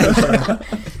 Yeah.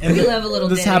 And we love a little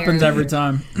this dead happens air. every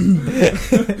time.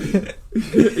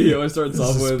 He always starts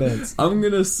off with, I'm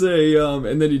gonna say,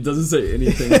 and then he doesn't say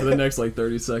anything for the next like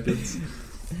 30 seconds.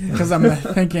 Because I'm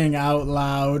thinking out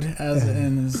loud as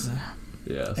in his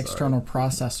external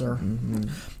processor.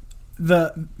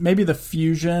 Mm-hmm. Maybe the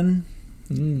fusion,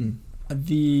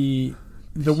 the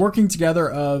working together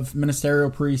of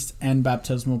ministerial priests and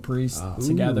baptismal priests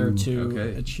together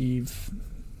to achieve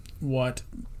what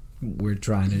we're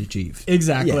trying to achieve.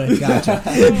 Exactly. Yeah, gotcha.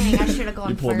 Dang, I should have gone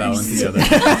You pulled first. that one together.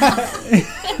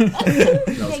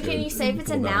 Hey, can you say if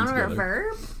it's a noun or a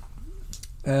verb?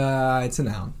 It's a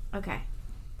noun. Okay.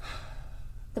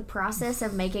 The process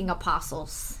of making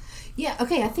apostles. Yeah,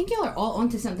 okay, I think y'all are all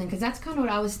onto something, because that's kind of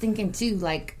what I was thinking too,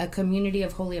 like a community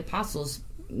of holy apostles,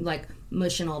 like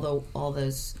mushing all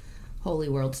those holy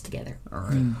worlds together. All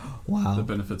right. Wow. The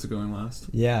benefits of going last.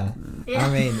 Yeah. Yeah. I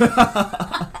mean,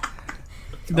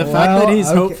 the fact that he's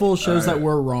hopeful shows that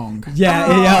we're wrong. Yeah,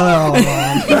 they're all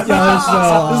wrong. This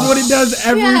is what he does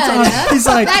every time. He's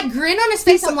like that grin on his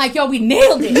face. I'm like, yo, we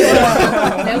nailed it.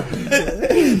 Nope.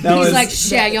 He's like,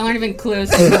 shit, y'all aren't even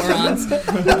close, morons.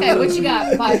 Okay, what you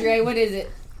got, Padre? What is it?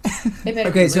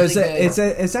 Okay, so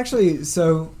it's actually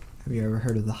so. Have you ever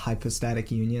heard of the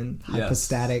hypostatic union? Yes.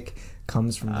 Hypostatic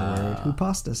comes from the word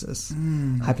hypostasis.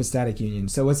 Hypostatic union.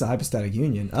 So what's the hypostatic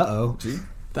union?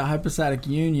 the hypostatic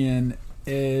union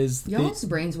is y'all's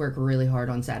brains work really hard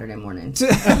on Saturday morning.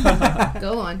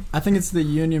 Go on. I think it's the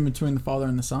union between the Father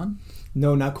and the Son.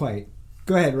 No, not quite.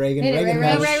 Go ahead, Reagan. Ray.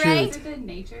 The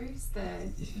natures,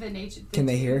 the nature. Can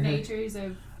they hear? Natures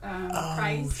of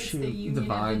Christ. It's the union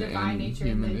divine of the divine nature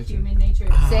and human the nature. human nature.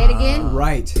 Say it again.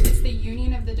 Right. It's the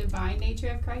union of the divine nature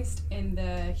of Christ and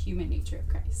the human nature of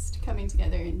Christ coming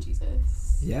together in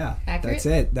Jesus. Yeah,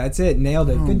 Accurate? That's it. Nailed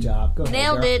it. Good job. Go ahead,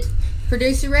 Nailed girl. it.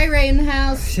 Producer Ray in the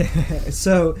house.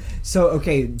 so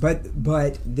okay, but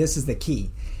this is the key.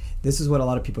 This is what a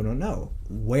lot of people don't know.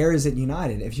 Where is it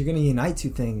united? If you're going to unite two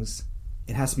things,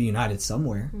 it has to be united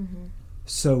somewhere. Mm-hmm.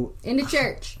 So in the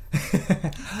church.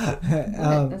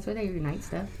 That's where they unite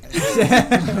stuff.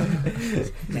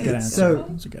 Good answer. So,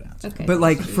 that's a good answer. Okay. But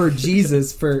like for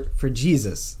Jesus, for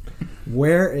Jesus,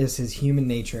 where is his human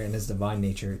nature and his divine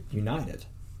nature united?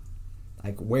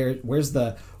 Like where's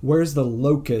the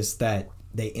locus that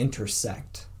they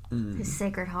intersect? His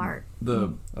Sacred Heart. That's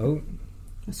what I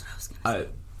was gonna say.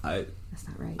 That's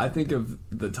not right. I think of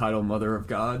the title Mother of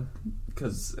God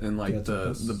because in like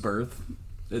the birth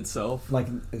itself. Like,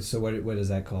 so what is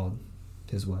that called?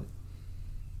 His what?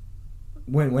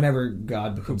 Whenever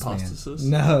God becomes Hypostasis?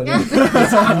 man. No,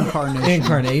 It's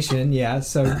incarnation. Yeah.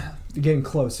 So getting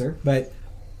closer, but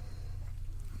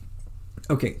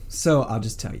okay. So I'll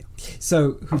just tell you.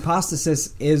 So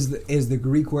hypostasis is the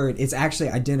Greek word. It's actually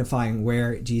identifying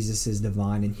where Jesus'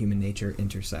 divine and human nature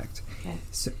intersect. Okay.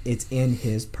 So it's in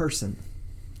his person.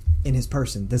 In his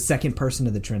person, the second person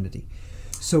of the Trinity.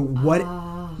 So what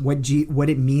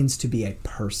it means to be a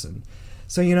person.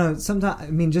 So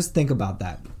sometimes just think about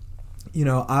that.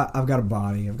 I've got a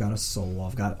body, I've got a soul,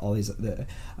 I've got all these,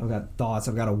 I've got thoughts,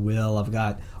 I've got a will, I've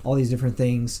got all these different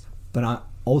things. But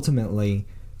ultimately,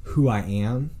 who I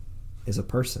am is a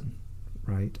person,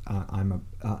 right?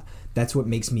 That's what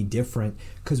makes me different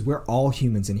because we're all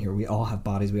humans in here. We all have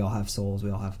bodies, we all have souls,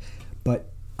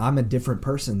 but I'm a different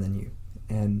person than you.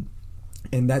 And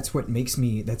And that's what makes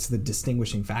that's the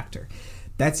distinguishing factor.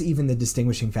 That's even the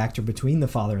distinguishing factor between the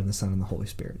Father and the Son and the Holy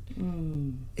Spirit,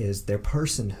 is their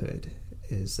personhood,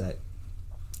 is that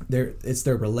it's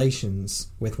their relations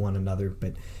with one another,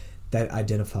 but that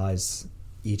identifies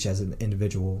each as an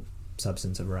individual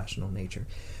substance of rational nature.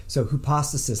 So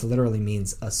hypostasis literally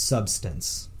means a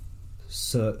substance.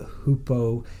 So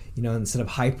hupo, instead of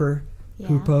hyper,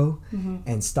 hupo,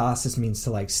 and stasis means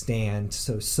to like stand,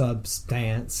 so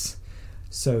substance.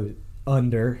 So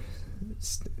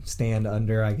stand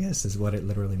under, I guess, is what it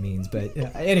literally means. But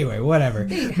anyway, whatever.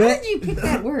 Dude, how did you pick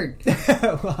that word?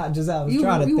 Well, I was trying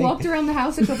to think. You walked around the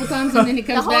house a couple times and then it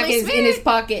comes back in his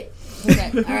pocket.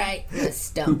 Okay, all right, let's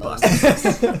stumble.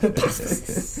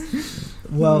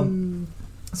 Well,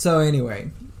 so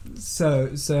anyway, this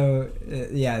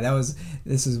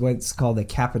is what's called the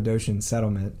Cappadocian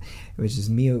settlement, which is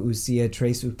mia ousia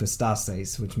tres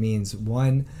hypostases, which means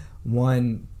one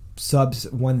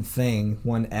thing,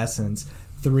 one essence,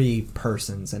 three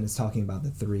persons, and it's talking about the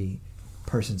three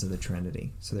persons of the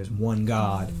Trinity. So there's one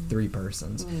God, three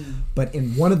persons. But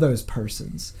in one of those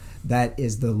persons, that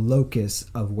is the locus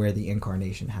of where the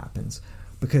incarnation happens,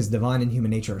 because divine and human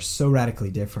nature are so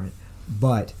radically different,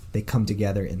 but they come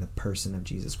together in the person of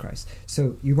Jesus Christ.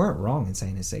 So you weren't wrong in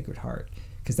saying His Sacred Heart,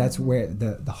 because that's where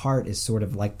the heart is sort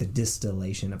of like the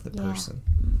distillation of the person.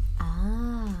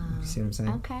 You see what I'm saying?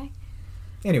 Okay.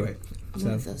 Anyway,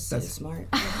 that's so smart.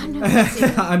 I know.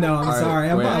 I'm sorry.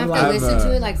 I have to listen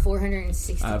to it like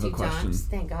 462 times.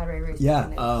 Thank God Ray Ray's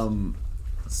doing it.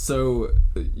 So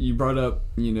you brought up,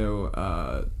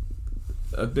 a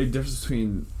big difference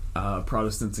between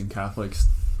Protestants and Catholics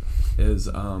is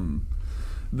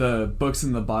the books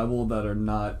in the Bible that are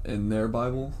not in their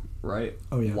Bible, right?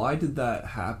 Oh yeah. Why did that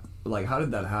happen? Like, how did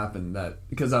that happen?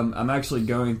 Because I'm actually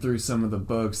going through some of the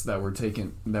books that were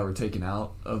taken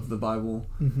out of the Bible.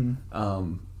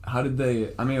 How did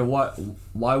they? I mean,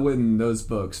 why wouldn't those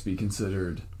books be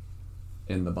considered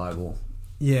in the Bible?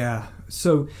 Yeah.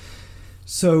 So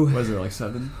was there like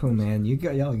 7? Oh man,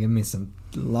 y'all give me some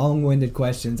long-winded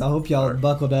questions. I hope y'all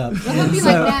buckled up. I hope you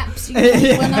like naps. You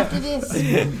can one after this.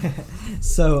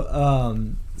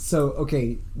 So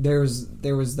okay, there was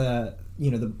the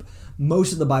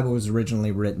most of the Bible was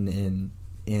originally written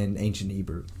in ancient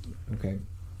Hebrew, okay,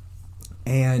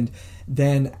 and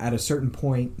then at a certain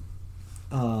point,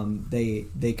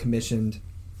 they commissioned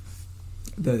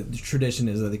the tradition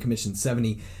is that they commissioned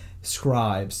 70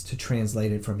 scribes to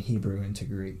translate it from Hebrew into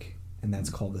Greek, and that's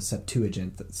called the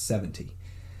Septuagint. That's 70.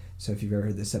 So if you've ever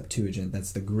heard the Septuagint,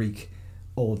 that's the Greek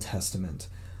Old Testament,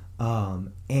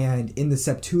 and in the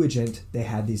Septuagint they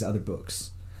had these other books,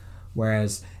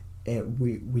 whereas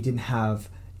we didn't have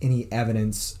any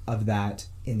evidence of that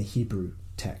in the Hebrew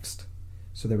text.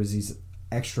 So there was these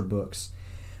extra books.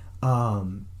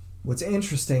 What's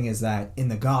interesting is that in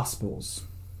the Gospels,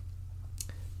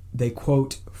 they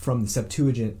quote from the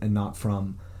Septuagint and not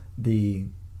from the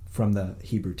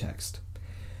Hebrew text.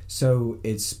 So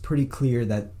it's pretty clear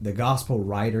that the Gospel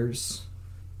writers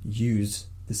use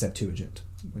the Septuagint,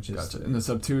 which is gotcha. And the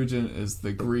Septuagint is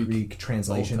the Greek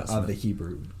translation of the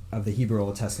Hebrew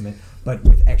Old Testament, but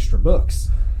with extra books.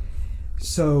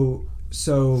 So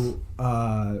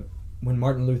when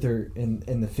Martin Luther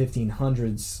in the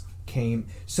 1500s came,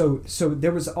 so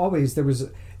there was always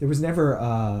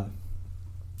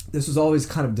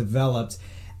kind of developed,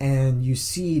 and you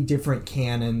see different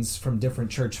canons from different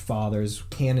church fathers.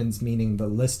 Canons meaning the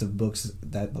list of books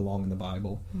that belong in the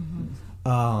Bible,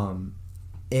 from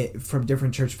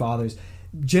different church fathers.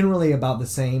 Generally about the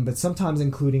same, but sometimes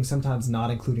including, sometimes not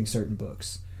including certain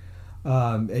books.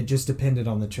 It just depended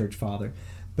on the church father.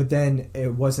 But then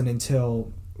it wasn't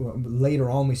until later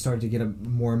on we started to get a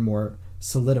more and more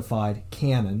solidified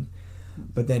canon.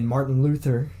 But then Martin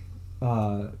Luther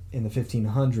in the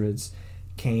 1500s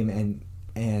came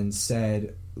and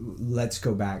said, let's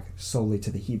go back solely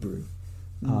to the Hebrew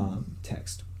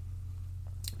text.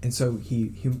 And so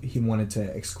he wanted to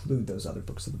exclude those other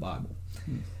books of the Bible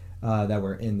that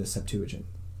were in the Septuagint.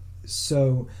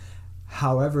 So,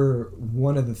 however,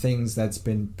 one of the things that's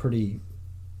been pretty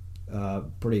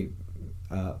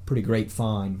great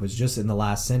find was just in the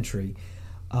last century.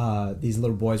 These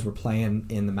little boys were playing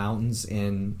in the mountains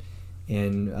in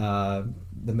the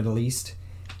Middle East,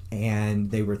 and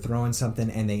they were throwing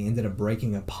something, and they ended up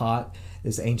breaking a pot,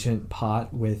 this ancient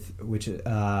pot which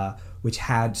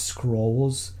had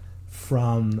scrolls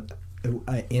from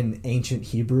in ancient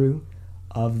Hebrew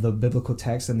of the biblical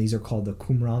text, and these are called the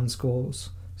Qumran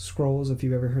scrolls, if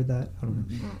you've ever heard that. I don't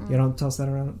know. You don't toss that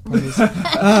around?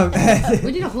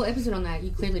 We did a whole episode on that.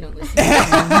 You clearly don't listen.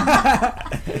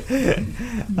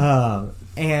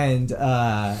 and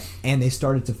they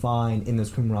started to find in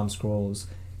those Qumran scrolls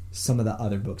some of the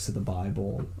other books of the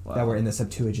Bible that were in the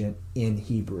Septuagint in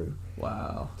Hebrew.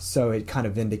 Wow. So it kind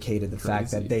of vindicated the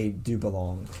fact that they do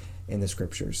belong in the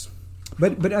scriptures.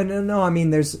 But no, I mean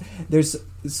there's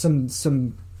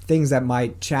some things that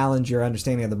might challenge your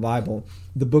understanding of the Bible.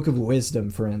 The Book of Wisdom,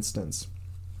 for instance,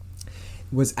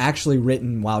 was actually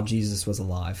written while Jesus was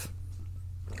alive.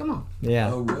 Come on.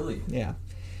 Yeah. Oh, really? Yeah.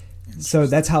 So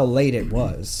that's how late it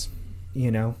was,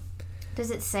 you know. Does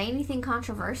it say anything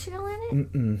controversial in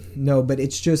it? No, but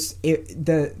it's just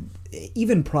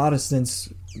even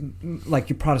Protestants, like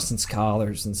your Protestant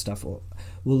scholars and stuff, will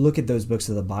look at those books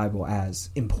of the Bible as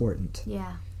important.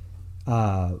 Yeah.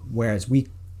 Whereas we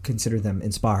consider them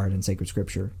inspired in sacred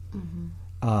scripture.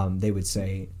 Mm-hmm. They would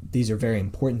say these are very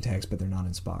important texts, but they're not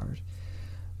inspired.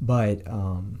 But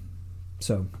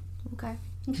so. Okay.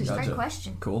 Interesting. Great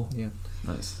question. Cool. Yeah.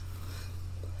 Nice.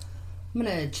 I'm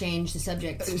gonna change the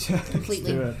subject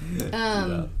completely.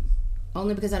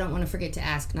 Only because I don't want to forget to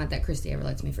ask. Not that Christy ever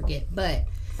lets me forget, but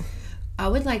I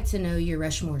would like to know your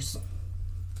Rushmores.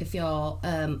 If y'all,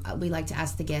 we like to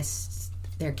ask the guests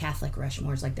their Catholic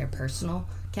Rushmores, like their personal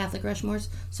Catholic Rushmores.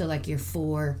 So like your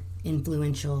 4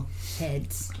 influential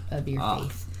heads of your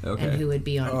faith, okay. and who would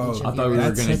be on each of I thought your we were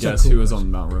rushmores. going to guess who was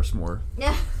on Mount Rushmore.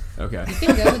 Yeah. Okay. You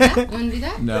can go with that. Want to do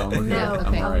that? No, I'm okay. No, I'm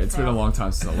okay. all right. It's been a long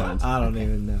time since I learned. I don't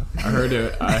even know. I heard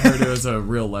it was a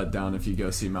real letdown if you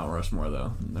go see Mount Rushmore,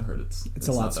 though. I heard it's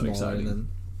a lot not that smaller exciting. than.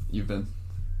 You've been?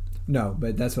 No,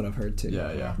 but that's what I've heard too.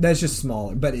 Yeah. That's just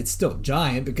smaller, but it's still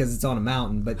giant because it's on a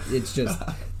mountain. But it's just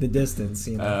the distance,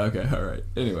 you know. Okay, all right.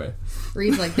 Anyway,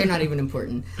 Reed's like they're not even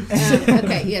important.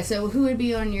 Okay, yeah. So who would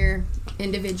be on your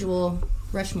individual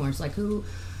Rushmores? Like who?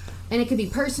 And it could be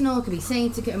personal. It could be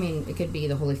saints. It could be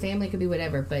the Holy Family. It could be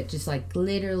whatever. But just like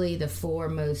literally the 4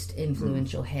 most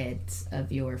influential heads of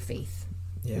your faith.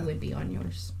 Yeah. Who would be on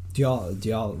yours? Do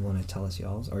y'all want to tell us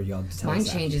y'all's, or y'all tell Mine us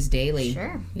after? changes daily.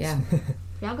 Sure. Yeah.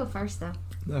 Y'all go first though.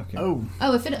 Okay. Oh,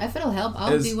 if it'll help,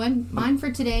 I'll do one. Mine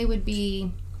for today would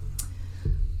be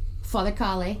Father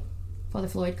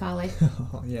Floyd Cale.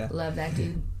 Oh, yeah. Love that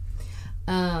dude.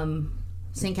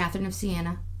 St. Catherine of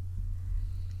Siena.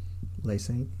 Lay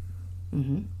Saint.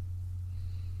 Mm-hmm.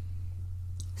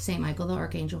 St. Michael the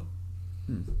Archangel.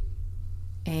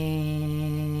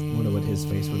 And Wonder what his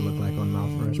face would look like on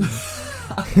Mount Rushmore.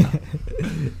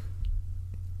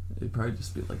 it'd probably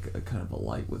just be like a kind of a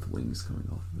light with wings coming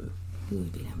off of it. Who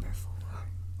would be number 4?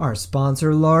 Our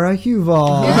sponsor, Laura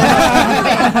Huval.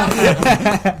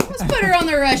 Let's put her on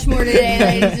the Rushmore today,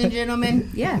 ladies and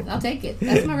gentlemen. Yeah, I'll take it.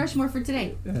 That's my Rushmore for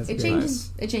today. It changes.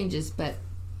 Nice. It changes, but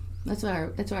that's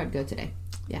where I'd go today.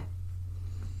 Yeah.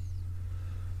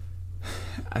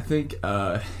 I think.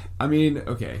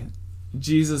 Okay.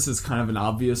 Jesus is kind of an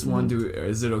obvious one.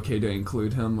 Is it okay to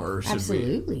include him, or should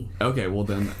Absolutely. we? Okay, well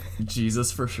then,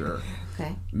 Jesus for sure.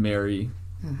 Okay. Mary.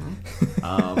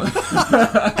 What,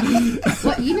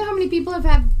 you know how many people have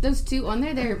had those 2 on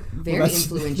there? They're very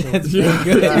influential. That's very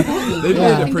good. They've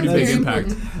made a pretty big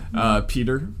impact.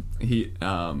 Peter, he.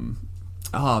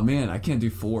 Oh man, I can't do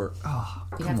 4. Oh,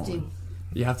 you come have on. to.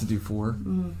 You have to do 4.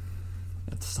 Mm-hmm. You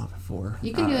have to stop at 4.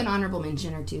 You can do an honorable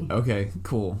mention or 2. Okay,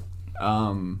 cool.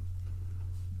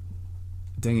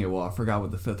 Dang it, well, I forgot what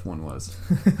the 5th one was.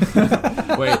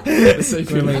 Wait, say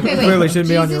Peter. Clearly shouldn't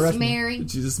be on your Jesus, Rushmore. Mary.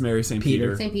 Jesus, Mary, St.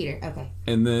 Peter. St. Peter, okay.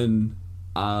 And then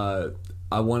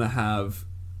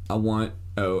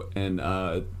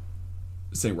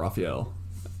St. Raphael.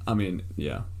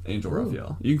 Angel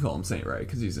Raphael. You can call him Saint, right?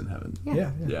 Because he's in heaven.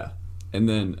 Yeah. And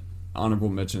then honorable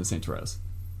mention is St. Therese.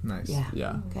 Nice.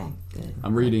 Yeah. Okay, good.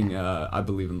 I'm reading I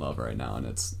Believe in Love right now, and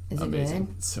it's amazing.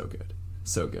 Good? It's so good.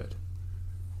 So good.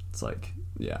 It's like,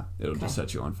 yeah, it'll just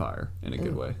set you on fire in a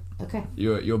good way. Okay.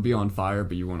 You'll be on fire,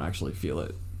 but you won't actually feel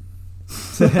it.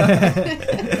 That's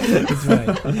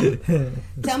right.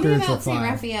 Tell me about St.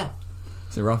 Raphael.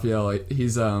 St. Raphael,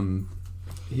 he's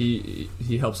he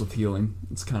helps with healing.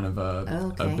 It's kind of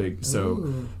a big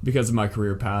because of my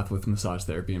career path with massage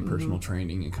therapy and personal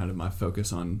training and kind of my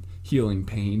focus on healing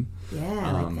pain. Yeah,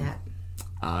 I like that.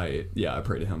 I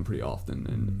pray to him pretty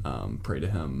often and pray to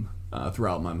him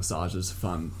throughout my massages.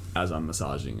 As I'm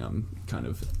massaging, I'm kind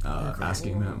of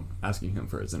asking him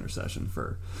for his intercession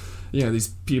for these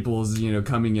people's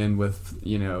coming in with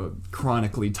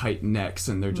chronically tight necks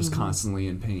and they're just constantly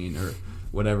in pain or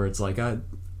whatever. It's like I'd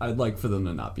like for them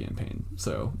to not be in pain.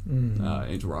 So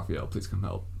Angel Raphael, please come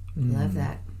help. Love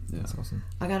that. Yeah, that's awesome.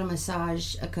 I got a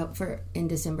massage in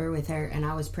December with her, and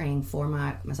I was praying for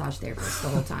my massage therapist the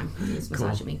whole time. He was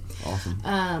massaging me.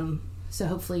 Awesome. So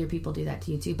hopefully your people do that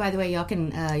to you too. By the way, y'all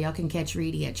can catch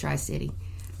Reedy at Tri-City.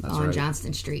 on right.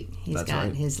 Johnston Street. He's That's got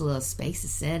right. his little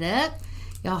spaces set up.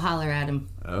 Y'all holler at him.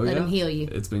 Oh, Let yeah. him heal you.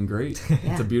 It's been great. Yeah.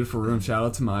 It's a beautiful room. Shout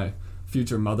out to my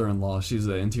future mother-in-law. She's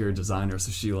an interior designer,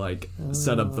 so she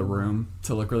set up the room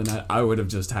to look really nice. I would have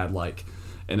just had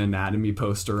an anatomy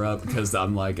poster up because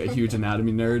I'm a huge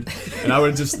anatomy nerd, and I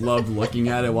would have just loved looking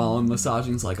at it while I'm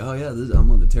massaging. It's oh yeah,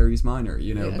 I'm on the Teres Minor,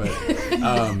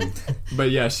 but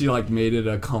yeah, she made it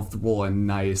a comfortable and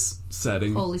nice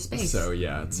setting. Holy space. So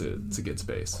yeah, it's a good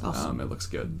space. Awesome. It looks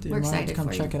good. Dude, We're might have to excited come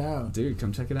for check you. it out. Dude,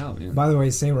 come check it out, man. By the way,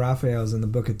 St. Raphael's in the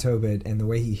Book of Tobit, and the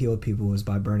way he healed people was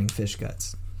by burning fish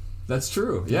guts. That's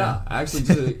true. Yeah, actually,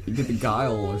 to get the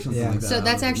guile or something like that. So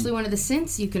that's actually one of the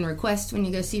scents you can request when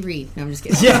you go see Reed. No, I'm just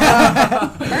kidding.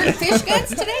 Yeah. Burnt fish guts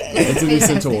today? It's an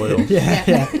essential oil.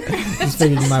 Yeah. Just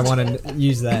figured you might want to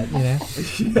use that, Yeah,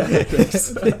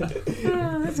 thanks.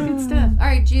 Oh, that's good stuff. All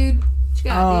right, Jude. What you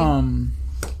got, dude?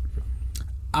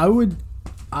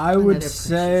 I would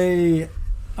say,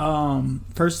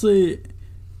 firstly,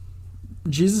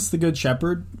 Jesus the Good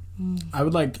Shepherd. I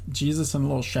would like Jesus and a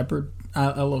little shepherd,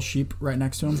 a little sheep right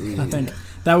next to him. I think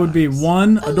that would be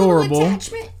one, adorable.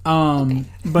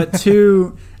 But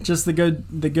two, just the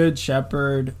good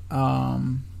shepherd.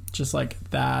 Just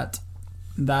that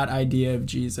idea of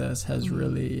Jesus has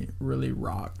really, really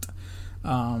rocked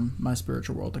my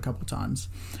spiritual world a couple times.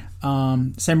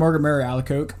 St. Margaret Mary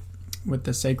Alacoque with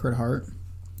the Sacred Heart.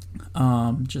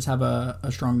 Just have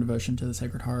a strong devotion to the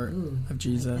Sacred Heart of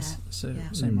Jesus. Like So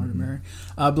St. Margaret Mary.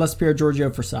 Blessed Pier Giorgio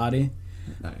Frassati.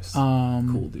 Nice.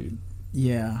 Cool dude.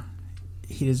 Yeah.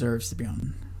 He deserves to be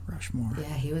on Rushmore.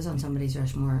 Yeah, he was on somebody's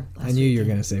Rushmore last I knew you were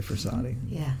weekend. going to say Frassati.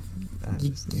 Yeah.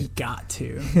 You got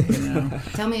to.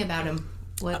 Tell me about him.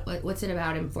 What's it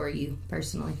about him for you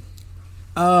personally?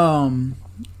 Probably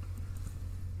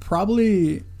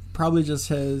just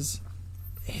his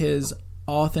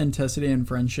authenticity and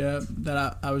friendship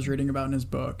that I was reading about in his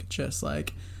book. Just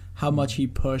how much he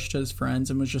pushed his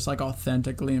friends and was just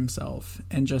authentically himself,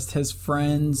 and just his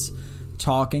friends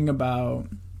talking about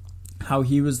how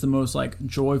he was the most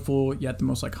joyful yet the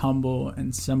most humble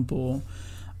and simple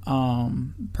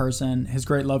person. His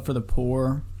great love for the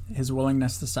poor, his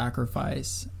willingness to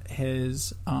sacrifice,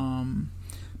 his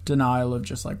denial of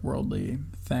just worldly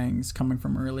things, coming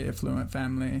from a really affluent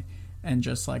family, and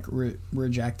just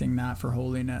rejecting that for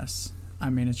holiness. I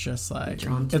mean, it's just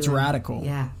it's radical.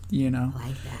 Yeah. You know? I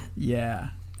like that. Yeah.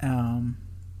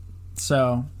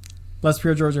 So, Blessed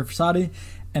Pier Giorgio Frassati,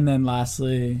 and then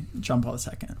lastly, John Paul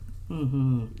II.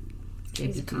 Mm-hmm.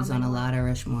 JP2's on a lot of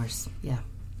Rushmores. Yeah.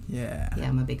 Yeah. Yeah,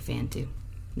 I'm a big fan too.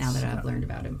 Now that I've learned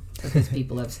about him. Because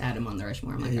people have had him on the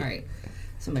Rushmore. I'm all right,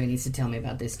 somebody needs to tell me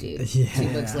about this dude. Yeah.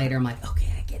 2 books later, I'm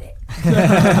okay, I get it.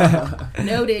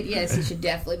 Noted. Yes, he should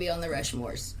definitely be on the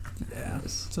Rushmores. Yeah.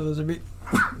 So those would be...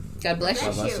 God bless you.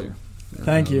 God bless you.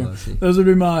 Thank you. Those would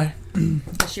be my...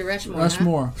 That's your Rushmore,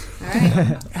 Rushmore. Huh? All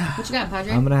right. What you got,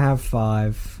 Padre? I'm going to have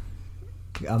 5.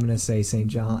 I'm going to say St.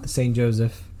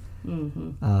 Joseph,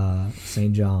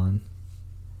 St. John,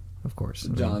 of course.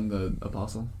 John the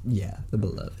Apostle? Yeah, the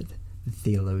beloved, the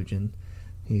theologian.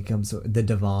 He comes, the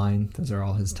divine. Those are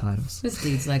all his titles. This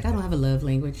dude's I don't have a love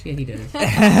language. Yeah, he does.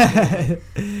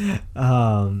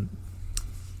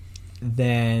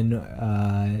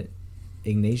 Then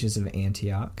Ignatius of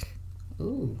Antioch.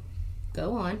 Ooh.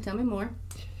 Go on. Tell me more.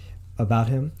 About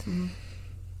him? Mm-hmm.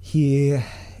 He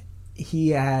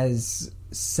has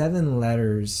 7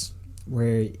 letters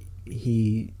where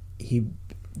they're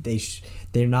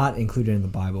not included in the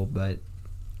Bible, but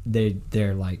they're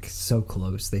so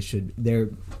close.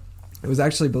 It was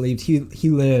actually believed he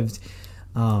lived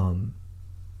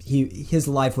his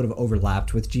life would have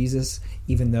overlapped with Jesus,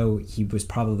 even though he was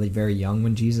probably very young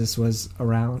when Jesus was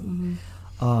around.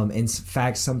 Mm-hmm. In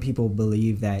fact, some people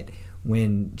believe that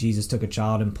when Jesus took a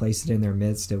child and placed it in their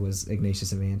midst, it was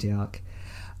Ignatius of Antioch.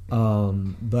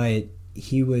 But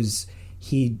he was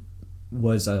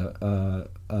a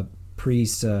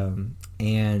priest,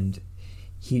 and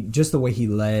he, just the way he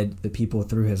led the people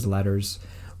through his letters,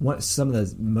 some of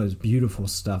the most beautiful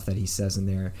stuff that he says in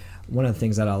there. One of the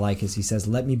things that I like is he says,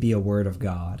 "Let me be a word of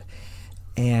God,"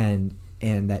 and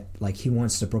that he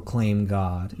wants to proclaim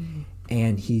God, mm-hmm.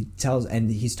 and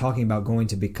he's talking about going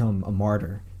to become a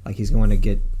martyr. He's going to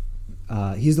get.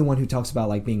 He's the one who talks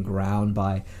about being ground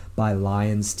by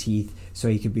lions' teeth, so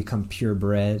he could become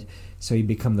purebred. So he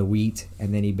become the wheat,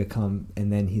 and then he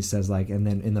says and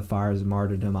then in the fires of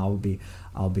martyrdom,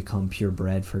 I'll become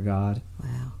purebred for God.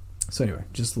 Wow. So anyway,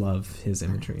 just love his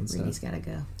imagery and stuff. Reedy's gotta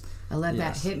go. I love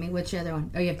that. Hit me. Which other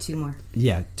one? Oh, you have 2 more.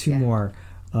 Yeah, 2 more.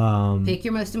 Pick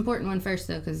your most important one first,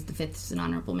 though, because the 5th is an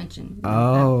honorable mention.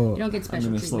 You don't get special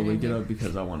I'm going to treatment slowly in get here. up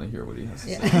because I want to hear what he has to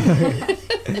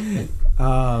say.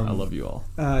 I love you all.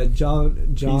 John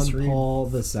Peace, Paul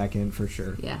II, for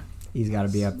sure. Yeah. He's got to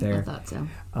be up there. I thought so.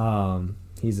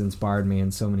 He's inspired me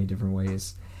in so many different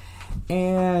ways.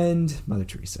 And Mother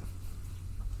Teresa.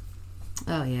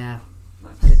 Oh, yeah.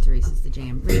 Mother Teresa's the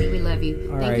jam. Reedy, we love you.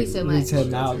 All Thank right, you so much. Reed's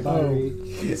heading out. Bye, Reed.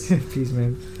 Peace,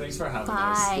 man. Thanks for having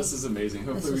Bye. us. This is amazing.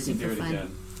 Hopefully we was can do super it fun.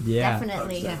 again. Yeah.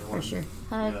 Definitely. Yeah, for sure.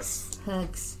 Hugs.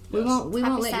 Hugs. Yes. We won't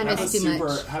Happy let you miss Saturday. too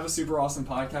much. Have a super awesome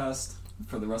podcast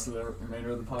for the rest of the remainder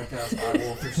of the podcast. I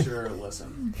will for sure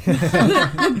listen.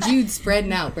 Jude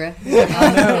spreading out, bruh.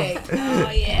 Oh,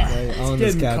 yeah.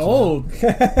 It's Getting cold.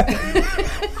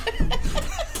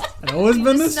 It's always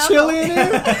been this Snuggle. chilly in here.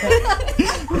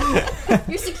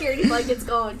 Your security blanket's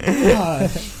gone.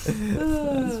 That's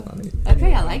funny.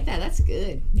 Okay, I like that. That's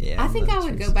good. Yeah, I think I Mother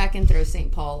would Teresa. go back and throw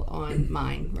St. Paul on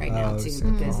mine right now, too,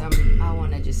 St. because Paul. I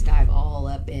want to just dive all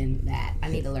up in that. I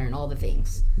need to learn all the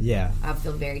things. Yeah. I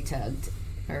feel very tugged.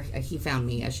 Or he found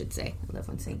me, I should say. I love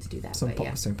when saints do that. St. But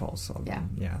yeah. Paul's solid. Yeah.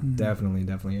 Yeah.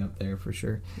 Definitely up there for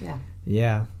sure. Yeah.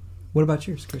 Yeah. What about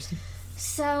yours, Christy?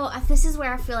 So this is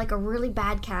where I feel like a really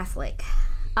bad Catholic.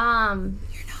 You're not.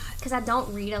 Because I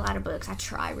don't read a lot of books. I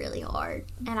try really hard.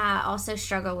 And I also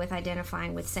struggle with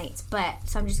identifying with saints.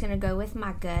 So I'm just going to go with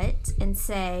my gut and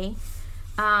say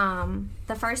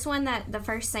the first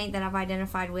saint that I've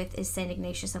identified with is St.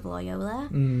 Ignatius of Loyola.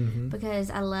 Mm-hmm. Because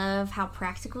I love how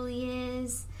practical he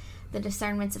is. The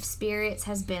discernments of spirits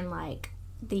has been like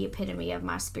the epitome of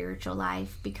my spiritual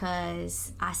life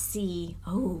because I see,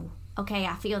 okay,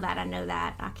 I feel that, I know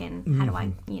that, I can, how do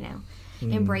I,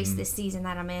 embrace this season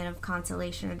that I'm in of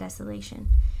consolation or desolation.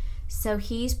 So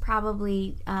he's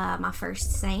probably my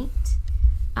first saint.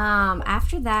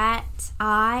 After that,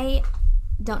 I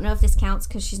don't know if this counts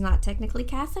because she's not technically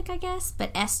Catholic, I guess,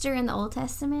 but Esther in the Old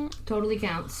Testament. Totally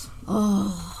counts.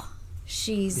 Oh,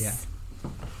 she's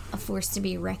a force to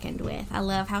be reckoned with. I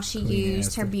love how she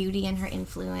used her beauty and her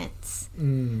influence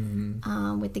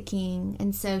with the king.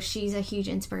 And so she's a huge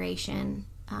inspiration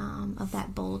of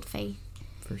that bold faith.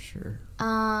 For sure.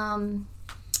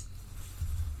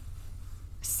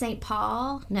 St.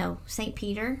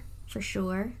 Peter, for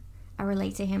sure. I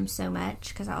relate to him so much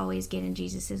because I always get in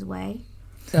Jesus' way.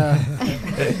 I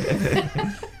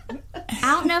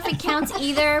don't know if it counts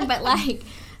either, but like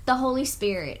the Holy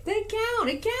Spirit. It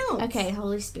counts. Okay,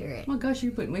 Holy Spirit. Oh my gosh,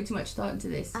 you're putting way too much thought into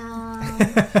this.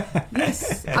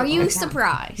 Yes. Are you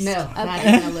surprised? No, okay. not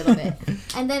even a little bit.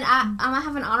 And then I'm going to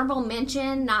have an honorable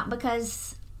mention, not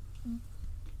because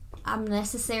I'm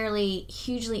necessarily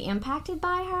hugely impacted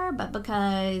by her, but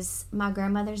because my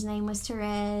grandmother's name was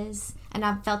Therese, and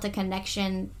I've felt a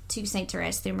connection to St.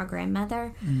 Therese through my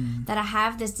grandmother, that I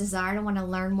have this desire to want to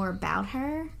learn more about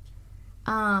her.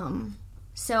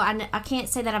 So I can't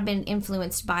say that I've been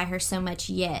influenced by her so much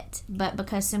yet, but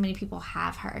because so many people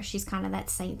have her, she's kind of that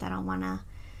saint that I want to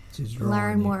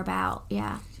learn more about.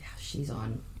 Yeah. She's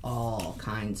on all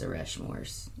kinds of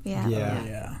Rushmores. Yeah.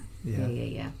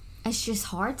 Yeah. It's just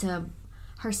hard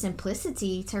her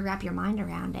simplicity to wrap your mind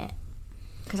around it.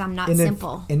 Because I'm not Isn't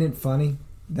simple. Isn't it funny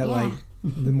that like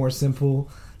the more simple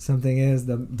something is,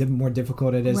 the more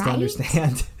difficult it is to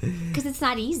understand? Because it's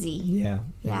not easy. Yeah,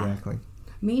 exactly.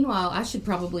 Meanwhile, I should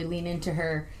probably lean into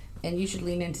her, and you should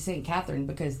lean into St. Catherine,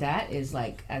 because that is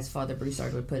like, as Father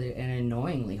Broussard would put it, an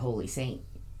annoyingly holy saint,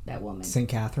 that woman. St.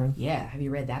 Catherine? Yeah. Have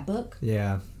you read that book?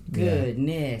 Yeah.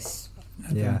 Goodness.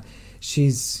 Yeah.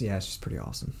 She's pretty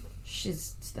awesome.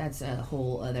 That's a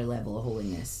whole other level of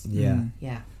holiness. Yeah.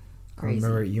 Yeah. Crazy. I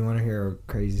remember, you want to hear a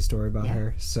crazy story about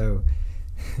her? So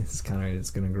it's gonna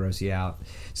gross you out.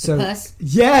 So pus?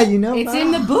 Yeah, you know it's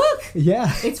in the book.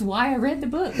 Yeah, it's why I read the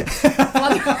book.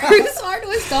 Father Broussard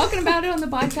was talking about it on the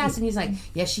podcast, and he's like,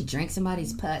 "Yeah, she drank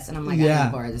somebody's pus," and I'm like, "I need to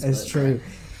borrow this book." It's true.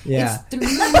 Yeah,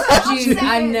 it's Jude,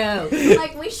 I know.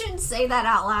 Like, we shouldn't say that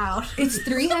out loud. It's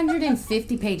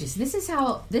 350 pages. This is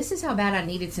how bad I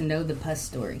needed to know the pus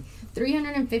story.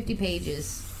 350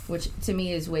 pages. Which to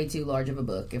me is way too large of a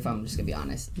book, if I'm just gonna be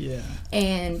honest. Yeah.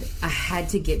 And I had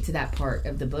to get to that part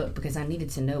of the book because I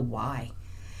needed to know why.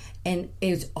 And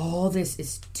it's all this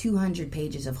is 200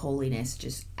 pages of holiness,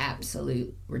 just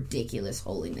absolute ridiculous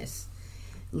holiness,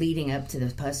 leading up to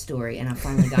the pus story. And I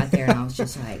finally got there, and I was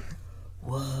just like,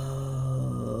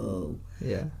 "Whoa!"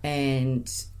 Yeah.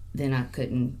 And then I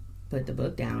couldn't put the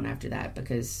book down after that,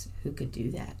 because who could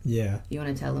do that? Yeah. You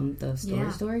want to tell them the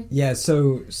story? Yeah.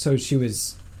 So she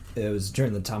was. It was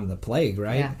during the time of the plague,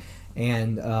 right?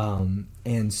 Yeah.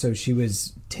 And so she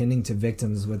was tending to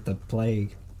victims with the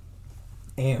plague,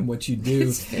 And what you do,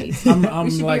 His face. I'm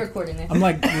We should be like recording this. I'm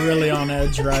like really on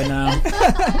edge right now.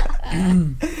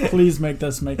 Please make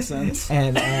this make sense.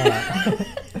 and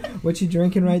what you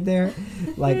drinking right there?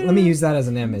 Like, let me use that as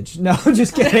an image. No, I'm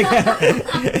just kidding.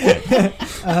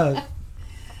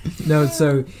 No,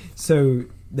 so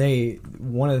they,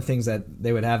 one of the things that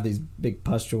they would have these big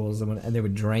pustules, and they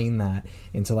would drain that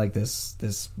into like this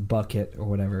bucket or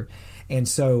whatever. And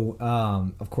so,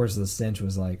 of course, the stench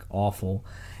was like awful.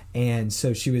 And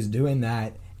so she was doing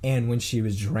that, and when she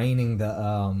was draining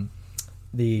the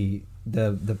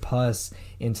pus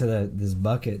into this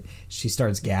bucket, she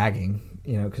starts gagging,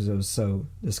 because it was so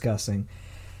disgusting,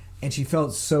 and she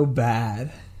felt so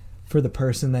bad for the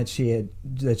person that she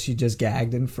just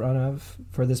gagged in front of,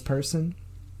 for this person,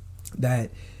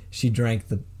 that she drank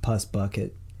the pus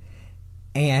bucket,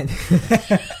 and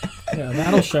yeah,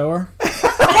 that'll show her.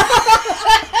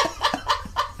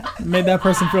 Made that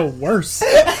person feel worse.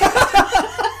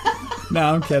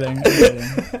 No, I'm kidding.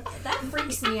 That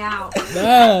freaks me out. but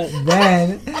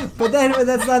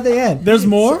that's not the end. There's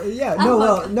more? So, yeah,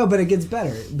 no, but it gets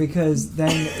better, because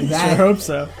then that, sure hope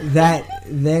so.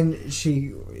 Then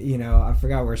she, I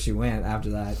forgot where she went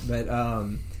after that, but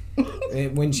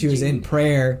when she was in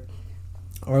prayer,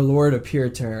 our Lord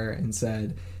appeared to her and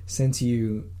said, since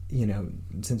you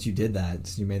did that,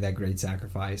 since you made that great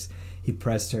sacrifice, he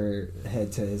pressed her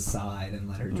head to his side and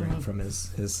let her drink from his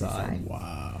side.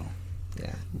 Wow.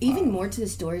 Yeah. Even more to the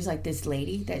stories, like this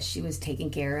lady that she was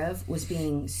taking care of was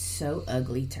being so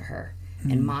ugly to her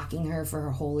and mocking her for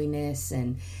her holiness,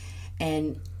 and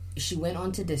she went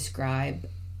on to describe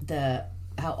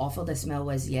how awful the smell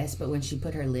was, yes, but when she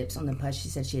put her lips on the pus, she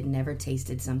said she had never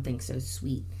tasted something so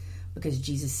sweet, because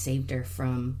Jesus saved her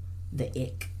from the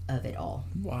ick of it all.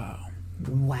 Wow.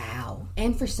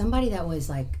 And for somebody that was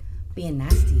like being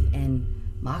nasty and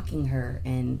mocking her,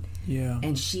 and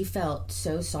she felt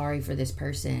so sorry for this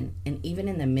person, and even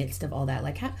in the midst of all that,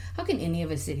 like how can any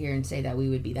of us sit here and say that we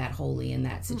would be that holy in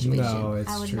that situation? No, it's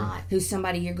I would true. not. Who's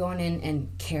somebody you're going in and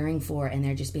caring for, and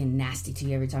they're just being nasty to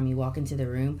you every time you walk into the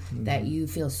room, that you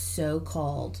feel so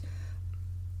called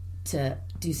to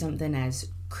do something as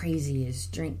crazy as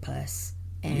drink pus,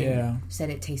 and said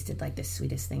it tasted like the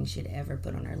sweetest thing she'd ever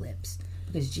put on her lips,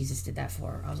 because Jesus did that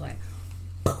for her. I was like,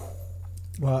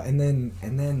 well, and then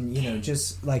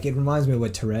just like, it reminds me of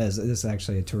what Therese, this is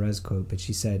actually a Therese quote, but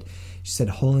she said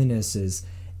holiness is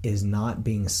not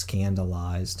being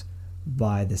scandalized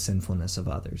by the sinfulness of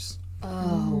others.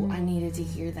 oh, I needed to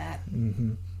hear that.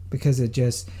 Because and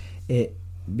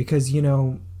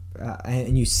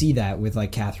you see that with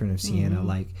like Catherine of Siena,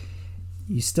 like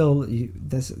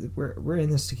we're in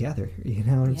this together, you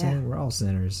know what I'm saying? We're all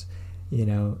sinners,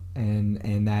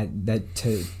 and that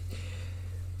to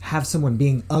have someone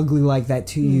being ugly like that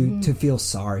to you, to feel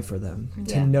sorry for them,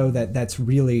 to know that that's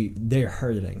really, they're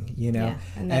hurting,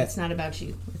 and that's not about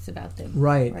you, it's about them,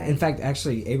 right. In fact,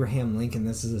 actually, Abraham Lincoln,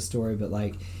 this is a story, but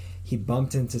like, he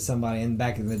bumped into somebody, and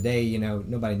back in the day,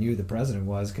 nobody knew who the president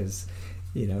was, because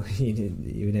you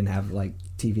didn't have like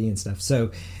TV and stuff.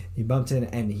 So he bumped in,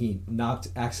 and he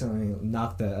accidentally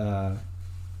knocked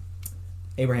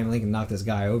Abraham Lincoln knocked this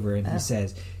guy over, and he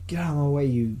says, "Get out of my way,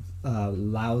 you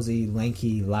lousy,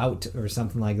 lanky lout," or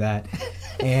something like that.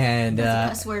 And that's a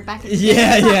cuss word back in the day.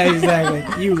 yeah, exactly.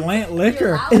 You lant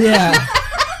liquor. Yeah.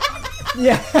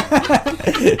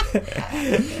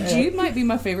 Jude might be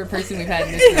my favorite person we've had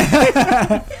in this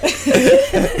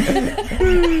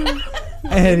room.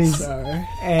 And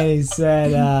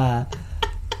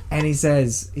he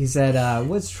said,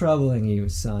 "What's troubling you,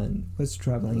 son? What's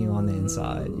troubling you on the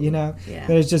inside?" Yeah.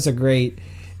 But it's just a great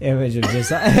image of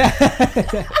just yeah.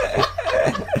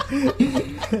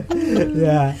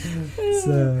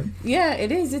 So yeah,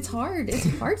 it is. It's hard.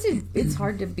 It's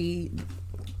hard to be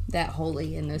that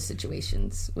holy in those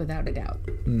situations, without a doubt.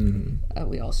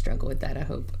 We all struggle with that. I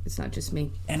hope it's not just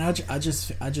me. And I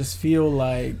just feel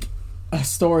like a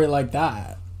story like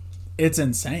that, it's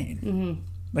insane.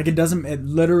 Like it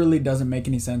literally doesn't make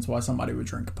any sense why somebody would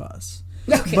drink pus.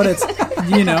 Okay. But it's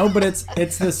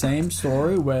it's the same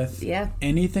story with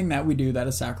anything that we do that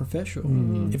is sacrificial.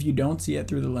 If you don't see it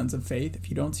through the lens of faith, if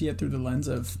you don't see it through the lens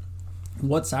of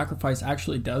what sacrifice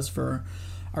actually does for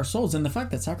our souls, and the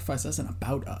fact that sacrifice isn't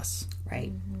about us,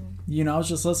 right? I was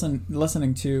just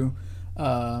listening to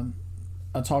a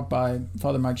talk by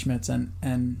Father Mike Schmitz,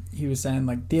 and he was saying,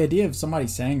 like, the idea of somebody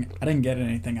saying, "I didn't get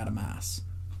anything out of Mass."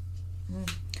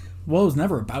 Well, it was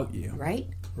never about you, right?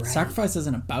 Sacrifice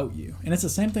isn't about you, and it's the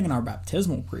same thing in our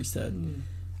baptismal priesthood.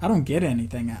 I don't get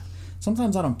anything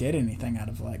sometimes I don't get anything out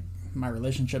of like my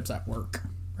relationships at work.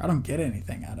 I don't get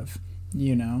anything out of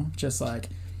just like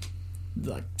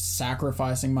like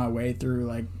sacrificing my way through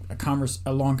like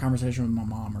a long conversation with my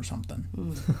mom or something.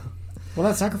 Well,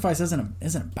 that sacrifice isn't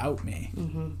about me.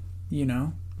 You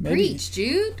know? Maybe, preach,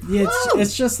 Jude. Yeah,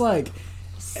 it's just like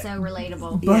so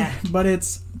relatable. But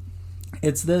it's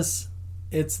this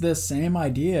same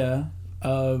idea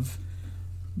of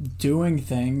doing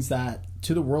things that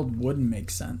to the world wouldn't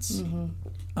make sense.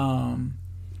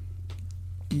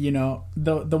 You know,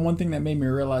 the one thing that made me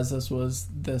realize this was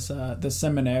this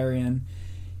seminarian.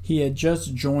 He had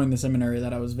just joined the seminary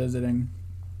that I was visiting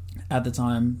at the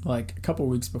time, like a couple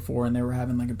weeks before, and they were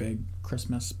having like a big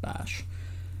Christmas bash.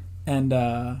 And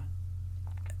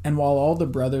while all the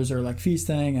brothers are like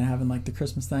feasting and having like the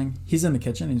Christmas thing, he's in the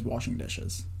kitchen, he's washing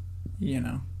dishes. You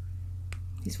know,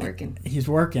 he's working and he's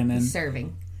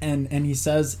serving. And he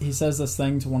says this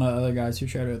thing to one of the other guys who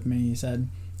shared it with me. He said,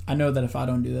 I know that if I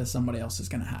don't do this, somebody else is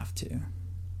going to have to.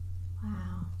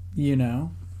 Wow. You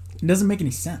know? It doesn't make any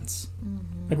sense.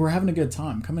 Like, we're having a good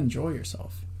time. Come enjoy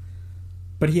yourself.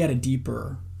 But he had a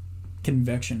deeper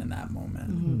conviction in that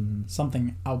moment.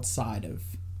 Something outside of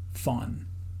fun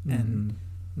and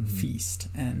feast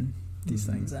and these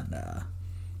things. And, I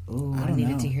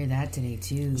needed to hear that today,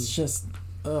 too. It's just,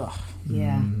 ugh.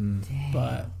 Yeah.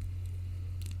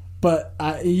 But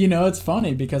I, you know, it's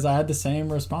funny because I had the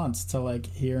same response to like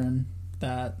hearing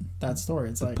that story.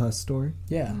 It's like puss story.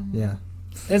 Yeah, yeah.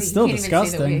 It's still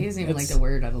disgusting. He doesn't even like the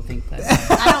word. I don't think. But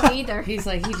I don't either. He's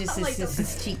like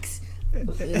his cheeks.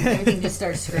 Everything just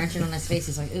starts scrunching on his face.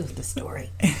 He's like, ooh, the story.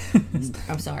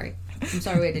 I'm sorry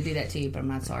we had to do that to you, but I'm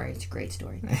not sorry. It's a great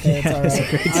story. It's all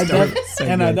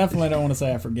right. I definitely don't want to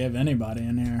say I forgive anybody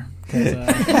in here.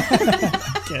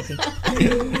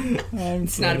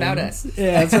 It's not about us.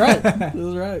 Yeah, that's right. That's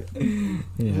right.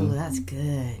 Yeah. Oh, that's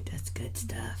good. That's good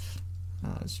stuff.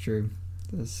 It's true.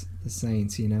 The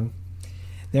saints, you know.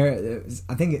 I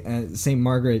think St.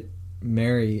 Margaret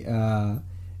Mary,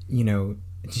 you know,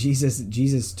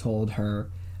 Jesus told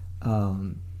her,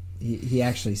 he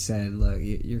actually said, look,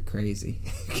 you're crazy.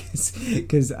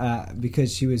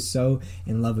 Because she was so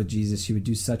in love with Jesus, she would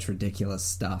do such ridiculous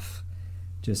stuff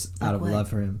just out of love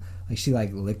for him. Like, she,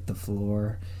 like, licked the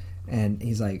floor. And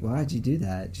he's like, why'd you do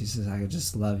that? She says, I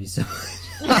just love you so much.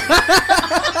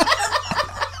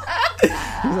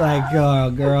 He's like,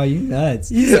 oh, girl, you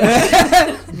nuts.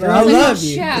 I love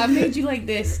you. Yeah, I made you like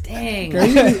this. Dang. Girl,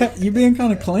 you being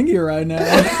kind of clingy right now.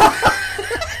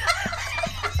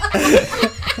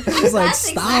 She's like,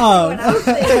 stop.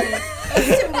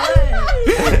 Exactly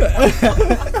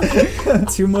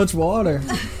too much water.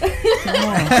 Come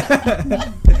on.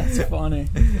 That's funny.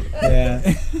 Yeah.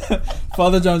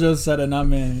 Father John Joseph said it, not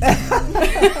me.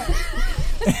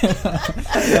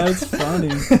 That's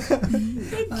funny.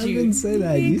 I didn't say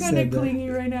that. You said that. Clingy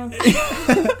right now.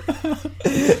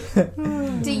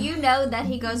 Do you know that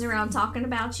he goes around talking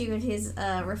about you in his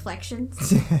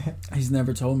reflections? He's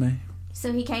never told me.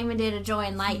 So he came and did a Joy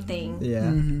and Light thing. Yeah.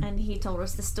 And he told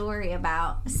us the story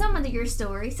about some of your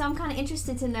story. So I'm kind of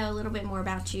interested to know a little bit more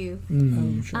about you.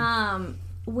 Sure.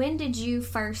 When did you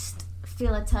first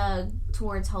feel a tug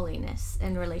towards holiness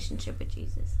and relationship with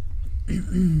Jesus?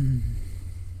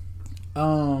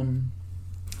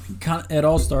 It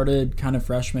all started kind of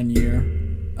freshman year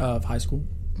of high school,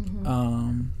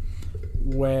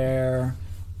 where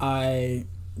I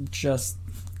just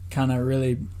kind of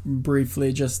really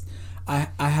briefly I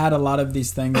had a lot of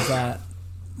these things that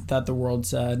the world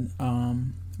said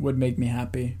would make me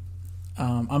happy.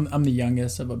 I'm the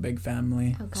youngest of a big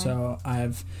family, so I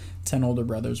have 10 older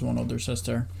brothers, 1 older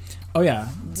sister. Oh yeah,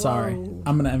 sorry. Whoa.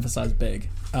 I'm gonna emphasize big.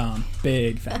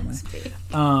 Big family. Big.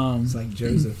 It's like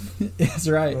Joseph. That's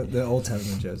right. The Old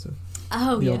Testament Joseph.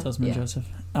 Oh, the Old Testament Joseph.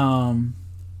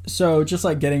 So just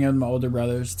like getting in my older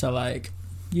brothers to like,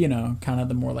 you know, kind of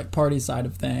the more like party side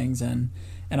of things, and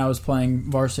I was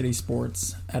playing varsity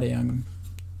sports at a young,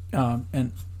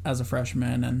 and as a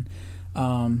freshman, and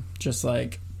just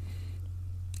like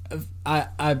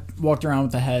I walked around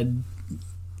with a head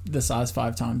the size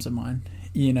 5 times of mine,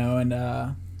 you know,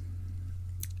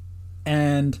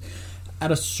 and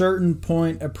at a certain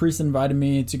point, a priest invited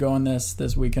me to go on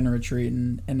this weekend retreat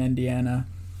in Indiana,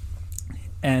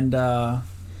 and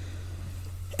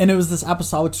it was this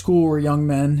apostolic school where young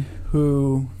men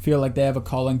who feel like they have a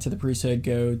calling to the priesthood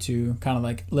go to kind of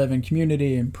like live in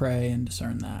community and pray and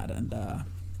discern that,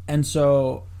 and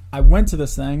so I went to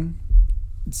this thing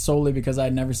solely because I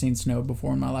had never seen snow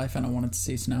before in my life and I wanted to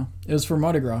see snow. It was for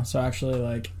Mardi Gras, so actually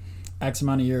like X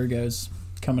amount of year ago's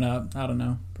coming up. I don't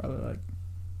know, probably like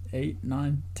 8,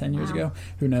 9, 10 years ago.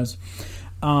 Who knows?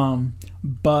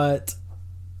 But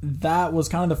that was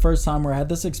kind of the first time where I had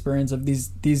this experience of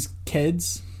these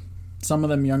kids some of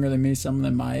them younger than me, some of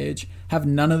them my age, have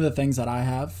none of the things that I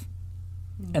have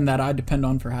and that I depend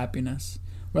on for happiness,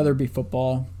 whether it be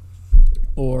football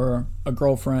or a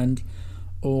girlfriend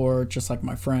or just like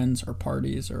my friends or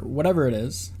parties or whatever it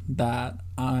is that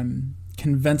I'm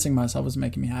convincing myself is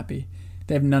making me happy.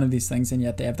 They have none of these things, and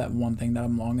yet they have that one thing that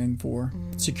I'm longing for,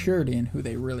 security in who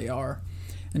they really are,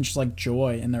 and just like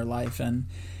joy in their life. And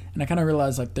I kind of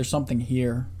realized like there's something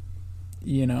here,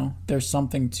 you know, there's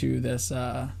something to this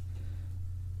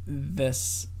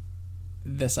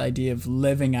this idea of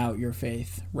living out your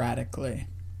faith radically.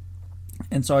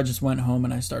 And so I just went home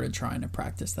and I started trying to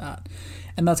practice that,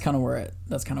 and that's kind of where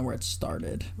it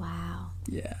started. Wow.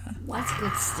 Yeah. That's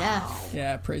good stuff.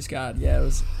 Yeah, praise God. Yeah,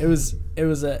 it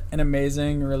was an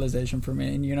amazing realization for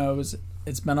me, and you know,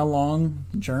 it's been a long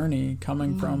journey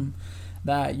coming from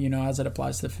that, you know, as it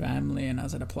applies to family and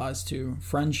as it applies to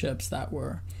friendships that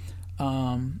were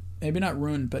maybe not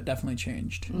ruined but definitely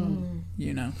changed.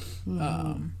 You know,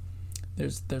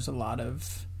 there's a lot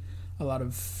of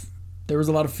there was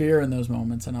a lot of fear in those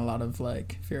moments, and a lot of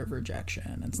like fear of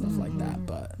rejection and stuff like that.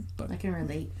 But I can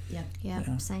relate.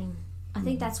 Yeah, same. I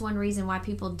think that's one reason why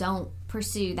people don't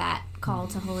pursue that call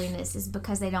to holiness, is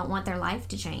because they don't want their life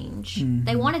to change.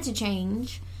 They want it to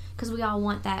change, because we all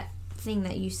want that thing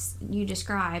that you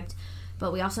described,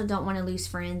 but we also don't want to lose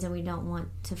friends, and we don't want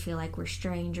to feel like we're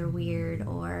strange or weird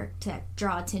or to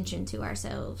draw attention to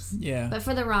ourselves. Yeah. But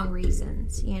for the wrong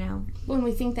reasons, you know. When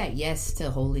we think that yes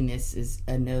to holiness is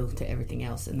a no to everything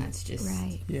else, and that's just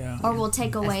right. Yeah. Or we'll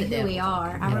take away who we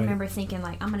are. I Right. remember thinking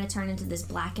like, I'm going to turn into this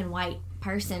black and white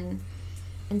person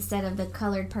instead of the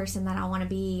colored person that I want to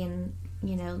be, and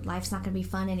you know, life's not going to be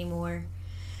fun anymore.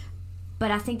 But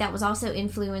I think that was also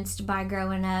influenced by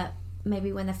growing up,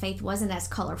 maybe when the faith wasn't as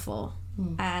colorful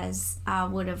as I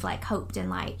would have like hoped and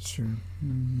liked. Sure.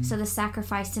 So the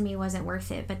sacrifice to me wasn't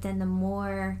worth it. But then the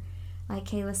more, like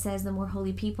Kayla says, the more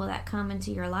holy people that come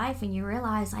into your life, and you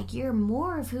realize like you're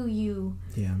more of who you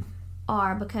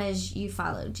are because you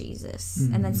followed Jesus.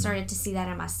 And then started to see that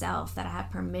in myself, that I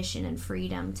had permission and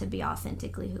freedom to be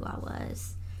authentically who I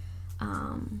was.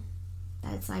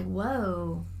 That it's like,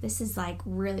 whoa, this is like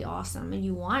really awesome, and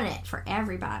you want it for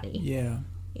everybody. Yeah.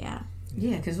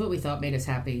 Yeah, because what we thought made us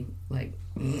happy, like,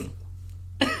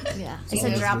 yeah, it's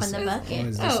a drop in the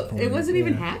bucket. Oh, it wasn't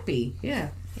even happy. Yeah.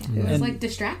 It was like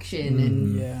distraction,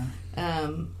 and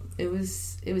it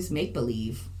was make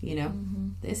believe. You know,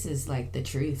 this is like the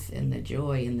truth and the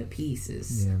joy and the peace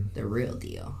is the real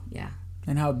deal. Yeah.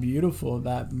 And how beautiful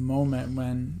that moment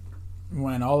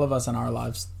when all of us in our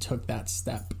lives took that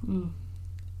step.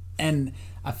 And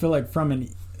I feel like from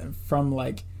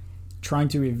like trying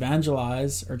to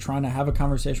evangelize or trying to have a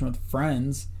conversation with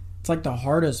friends, it's like the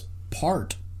hardest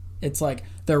part. It's like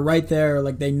they're right there,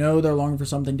 like they know they're longing for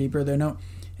something deeper, they know,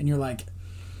 and you're like,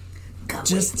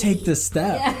 just take the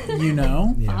step, you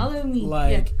know? Follow me.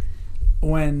 Like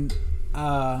when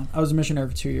I was a missionary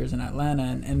for 2 years in Atlanta,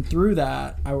 and through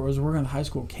that I was working with high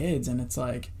school kids, and it's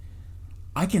like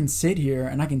I can sit here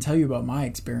and I can tell you about my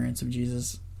experience of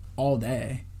Jesus all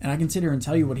day, and I can sit here and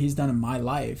tell you what he's done in my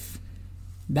life.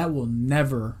 That will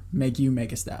never make you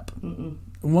make a step.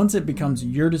 Once it becomes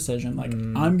your decision, like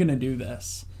I'm gonna do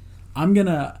this, I'm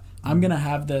gonna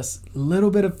have this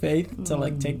little bit of faith to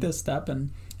like take this step and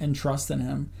trust in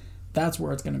him. That's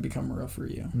where it's gonna become real for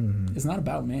you. It's not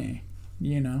about me,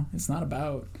 you know. It's not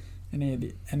about any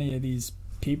of these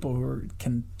people who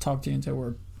can talk to you until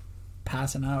we're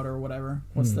passing out or whatever.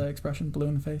 What's the expression? Blue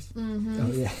in the face.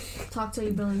 Oh yeah. Talk till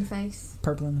you blue in the face.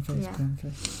 Purple in the face. Yeah. Blue in the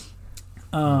face.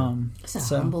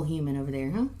 It's a humble human over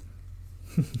there, huh?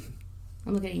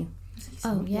 I'm looking at you.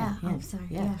 Oh yeah. I'm sorry.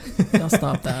 Yeah. Don't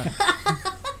stop that.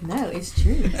 No, it's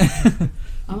true.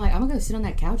 I'm gonna go sit on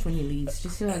that couch when he leaves,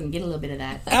 just so I can get a little bit of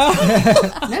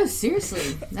that. No,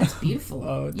 seriously, that's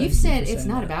beautiful. You've said it's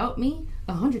not about me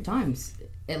 100 times.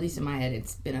 At least in my head,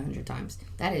 it's been 100 times.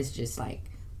 That is just like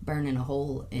burning a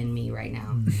hole in me right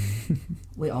now.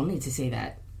 We all need to say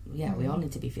that. Yeah, we all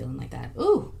need to be feeling like that.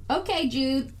 Ooh, okay,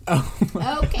 Jude.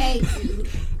 Okay, Jude.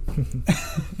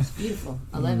 It's beautiful.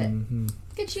 I love it.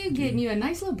 Look at you getting you a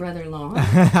nice little brother-in-law.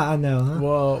 Huh? I know, huh?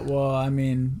 Well, I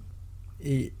mean,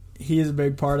 he is a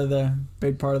big part of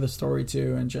the story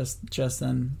too, and just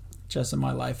in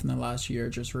my life in the last year,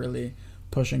 just really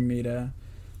pushing me to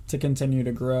continue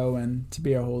to grow and to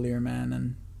be a holier man.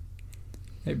 And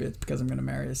maybe it's because I'm going to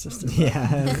marry his sister.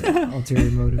 Yeah,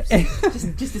 ulterior motives.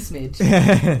 just a smidge.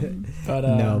 But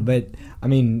no, but I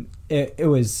mean, it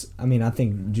was. I mean, I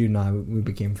think Jude and I we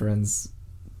became friends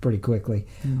pretty quickly.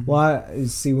 Well,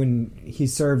 see, when he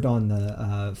served on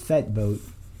the FET boat,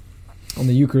 on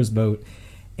the Eucharist boat,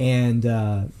 and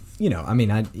you know, I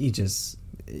mean,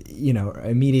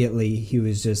 immediately he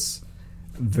was just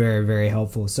very, very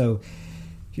helpful. So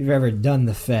if you've ever done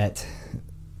the FET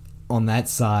on that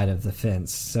side of the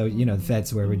fence, so the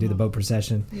FET's where we do the boat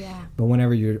procession. Yeah. But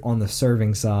whenever you're on the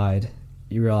serving side,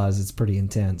 you realize it's pretty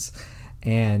intense,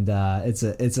 and it's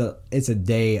a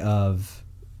day of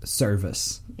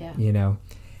service. Yeah.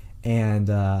 And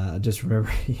just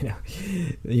remember,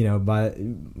 I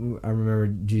remember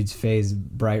Jude's face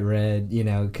bright red,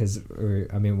 because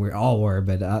we all were,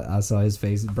 but I saw his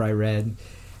face bright red,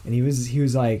 and he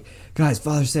was like, guys,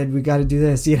 Father said we got to do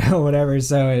this, whatever.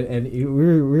 So and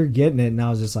we were getting it, and I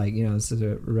was just like, this is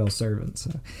a real servant.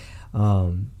 So,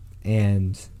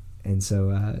 and so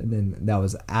then it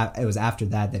was after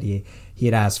that he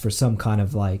had asked for some kind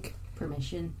of like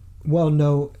permission. Well,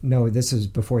 no, this was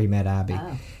before he met Abby.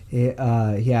 Oh.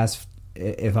 He asked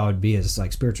if I would be his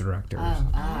like spiritual director.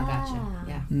 Gotcha.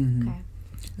 Yeah. Mm-hmm. Okay.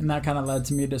 And that kind of led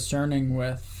to me discerning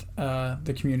with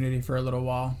the community for a little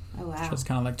while. Oh wow. Just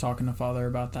kind of like talking to Father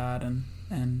about that,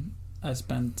 and I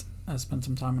spent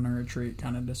some time on a retreat,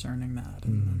 kind of discerning that.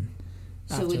 And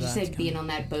so would you say being on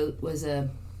that boat was a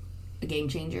game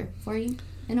changer for you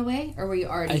in a way, or were you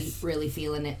already really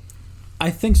feeling it? I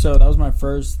think so. That was my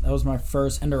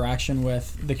first interaction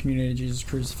with the community of Jesus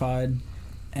Crucified,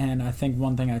 and I think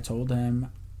one thing I told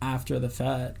him after the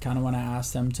FET, kind of when I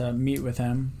asked him to meet with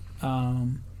him,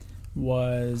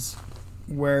 was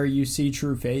where you see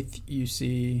true faith, you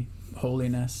see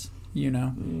holiness,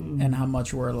 and how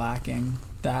much we're lacking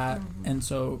that, and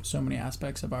so many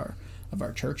aspects of our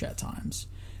church at times,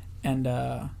 and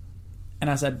I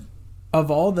said, of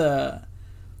all the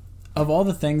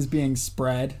things being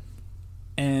spread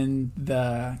in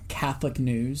the Catholic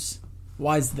news,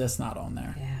 why is this not on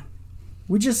there? Yeah.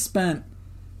 We just spent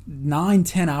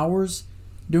 9-10 hours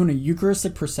doing a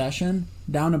Eucharistic procession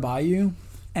down a bayou,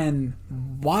 and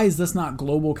why is this not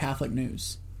global Catholic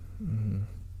news?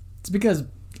 It's because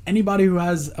anybody who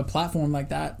has a platform like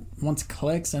that wants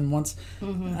clicks and wants,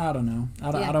 I don't know.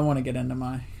 I don't want to get into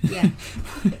my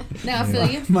No, I feel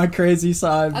you. my crazy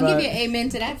side. I'll give you an amen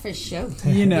to that for sure.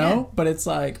 But it's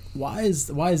like, why is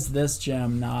this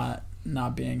gem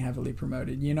not being heavily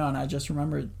promoted? And I just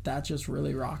remember that just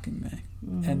really rocking me.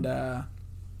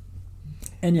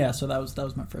 And yeah, so that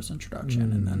was my first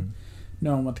introduction, and then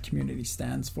knowing what the community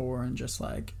stands for and just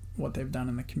like what they've done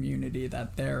in the community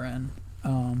that they're in.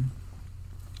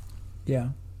 Yeah.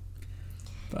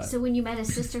 But. So when you met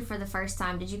his sister for the first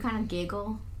time, did you kind of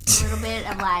giggle a little bit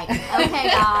of like, okay,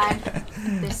 God,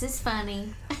 this is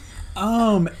funny?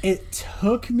 It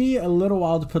took me a little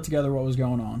while to put together what was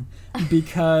going on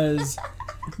because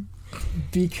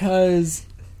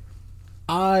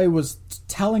I was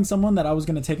telling someone that I was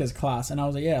going to take his class, and I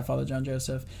was like, yeah, Father John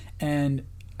Joseph, and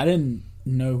I didn't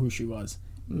know who she was,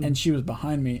 and she was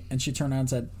behind me, and she turned around and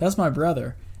said, that's my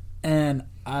brother, and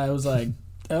I was like,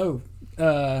 oh,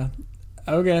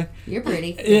 okay. You're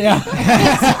pretty. Yeah.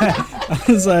 I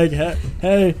was like,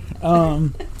 hey,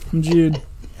 I'm Jude.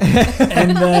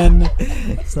 And then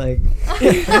it's like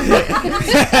flip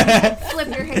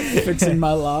your hair, fixing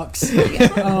my locks.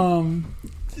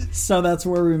 So that's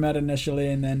where we met initially,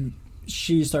 and then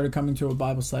she started coming to a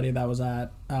Bible study that was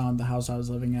at the house I was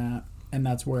living at, and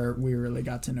that's where we really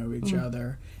got to know each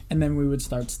other. And then we would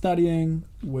start studying,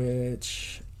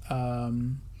 which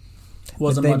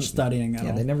wasn't much studying at all.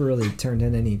 Yeah, they never really turned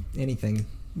in anything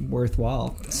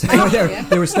worthwhile. So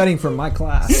they were studying for my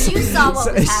class. You saw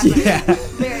what was happening. Yeah.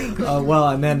 Very cool. Well,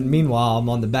 and then meanwhile, I'm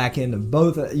on the back end of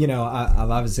both. I've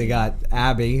obviously got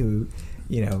Abby, who,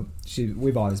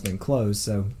 we've always been close,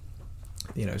 so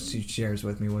she shares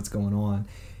with me what's going on.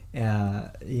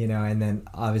 And then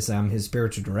obviously I'm his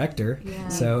spiritual director,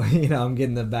 so I'm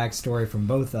getting the backstory from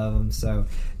both of them. So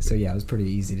yeah, it was pretty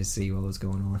easy to see what was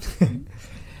going on.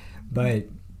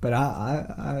 But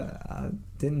I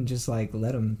didn't just like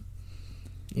let him.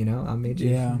 I made you.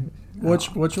 Yeah, which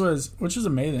was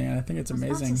amazing, and I think it's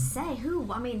amazing. I was about to say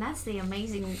who. I mean, that's the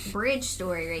amazing bridge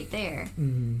story right there.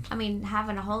 Mm-hmm. I mean,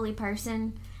 having a holy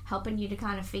person helping you to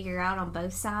kind of figure out on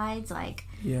both sides, like,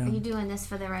 are you doing this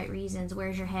for the right reasons?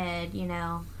 Where's your head? Did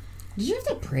you have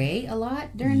to pray a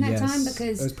lot during that time?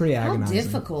 Because it was pretty agonizing. How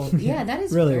difficult. Yeah, that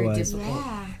is really very difficult.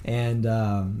 Yeah. And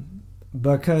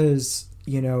because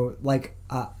like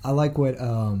I like what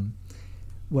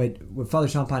Father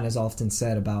Champagne has often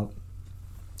said about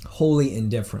holy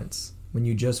indifference, when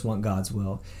you just want God's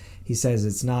will. He says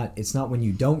it's not when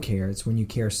you don't care, it's when you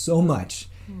care so much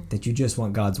that you just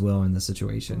want God's will in the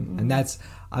situation. And that's,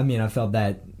 I felt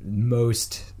that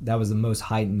was the most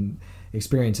heightened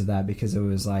experience of that, because it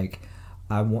was like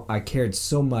I cared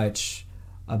so much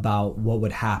about what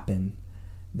would happen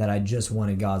that I just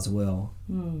wanted God's will,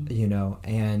 you know,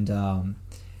 and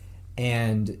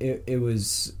it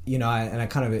was, you know, I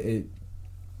kind of,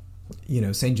 you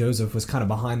know, St. Joseph was kind of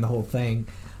behind the whole thing,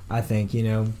 I think, you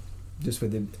know, just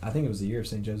with I think it was the year of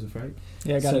St. Joseph, right?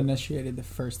 Yeah, I got initiated the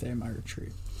first day of my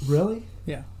retreat. Really?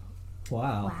 Yeah.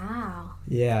 Wow.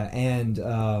 Yeah,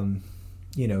 and,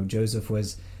 you know, Joseph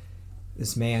was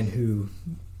this man who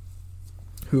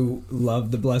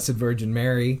loved the Blessed Virgin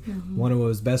Mary, wanted what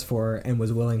was best for her, and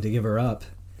was willing to give her up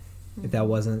if that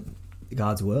wasn't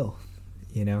God's will,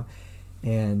 you know?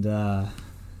 And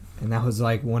that was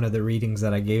like one of the readings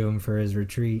that I gave him for his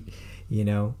retreat, you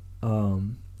know? Wow.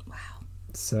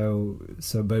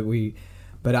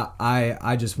 But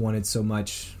I just wanted so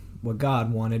much what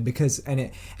God wanted, because,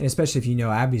 and especially if you know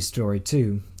Abby's story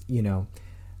too, you know,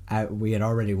 we had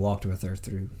already walked with her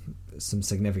through some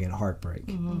significant heartbreak.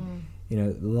 You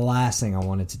know, the last thing I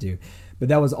wanted to do. But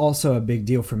that was also a big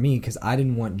deal for me, because I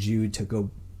didn't want Jude to go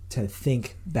to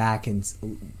think back and,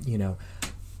 you know,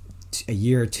 a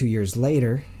year or 2 years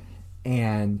later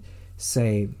and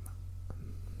say,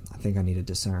 I think I need to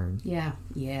discern. Yeah.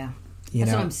 You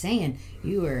That's know? what I'm saying.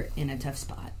 You were in a tough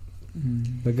spot.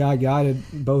 But God guided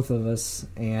both of us,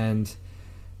 and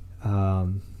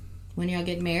when y'all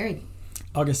getting married?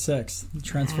 August 6th,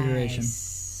 Transfiguration.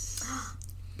 Nice.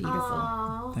 Beautiful.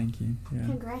 Aww. Thank you. Yeah.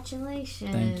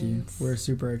 Congratulations. Thank you. We're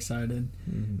super excited.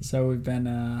 So we've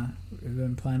been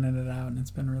planning it out, and it's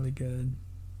been really good.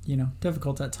 You know,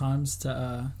 difficult at times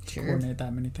to coordinate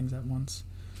that many things at once.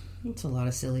 It's a lot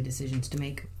of silly decisions to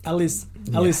make. At least,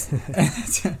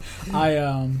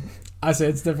 I say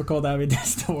it's difficult having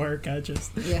this to work. I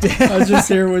just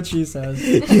hear what she says.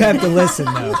 You have to listen,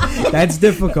 though. That's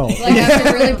difficult. Like, I have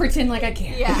to really pretend like I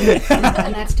can. Yeah.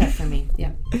 And that's tough for me.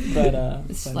 Yeah. But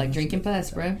it's like drinking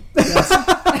pus, bro.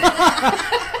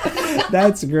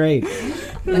 That's great.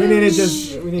 That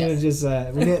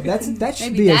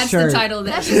should be a shirt. That's the title of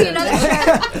that. That should be another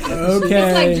shirt. Okay.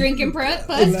 It's like drinking pus.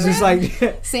 It's just like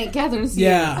St. Catherine's.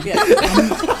 Yeah.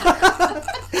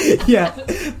 Yeah.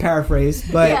 Paraphrase,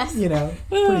 but you know,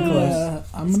 pretty close.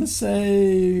 I'm gonna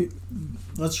say,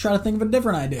 let's try to think of a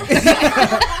different idea.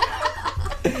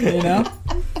 You know.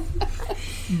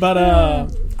 But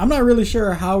I'm not really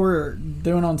sure how we're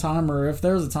doing on time, or if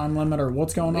there's a time limit, or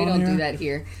what's going on here. We don't do that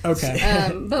here.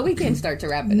 Okay. But we can start to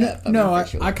wrap it up.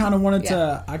 I kind of wanted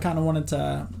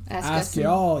to ask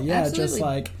y'all, absolutely. just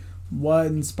like what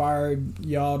inspired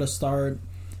y'all to start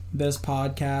this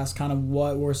podcast. Kind of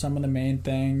what were some of the main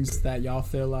things that y'all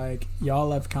feel like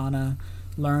y'all have kind of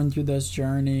learned through this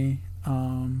journey.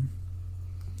 And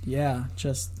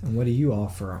what do you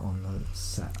offer on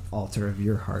the altar of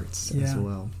your hearts as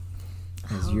well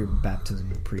as your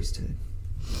baptism of priesthood?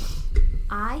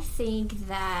 I think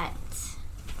that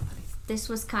this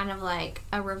was kind of like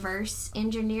a reverse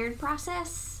engineered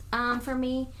process for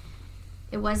me.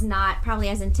 It was not probably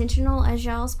as intentional as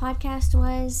y'all's podcast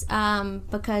was,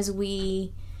 because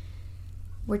we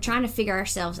were trying to figure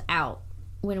ourselves out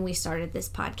when we started this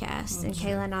podcast. And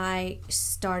Kayla and I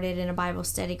started in a Bible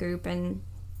study group and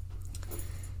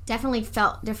definitely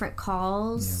felt different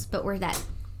calls, but we're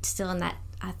still in that,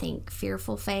 I think,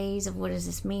 fearful phase of what does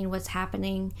this mean, what's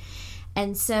happening.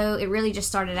 And so it really just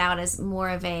started out as more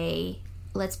of a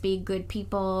let's be good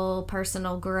people,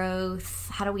 personal growth,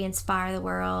 how do we inspire the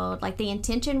world. Like, the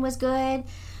intention was good,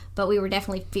 but we were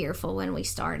definitely fearful when we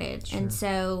started. And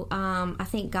so I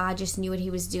think God just knew what he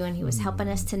was doing. He was helping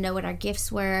us to know what our gifts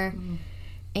were.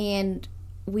 And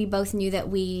we both knew that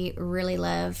we really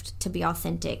loved to be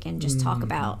authentic and just talk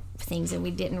about things, and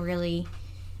we didn't really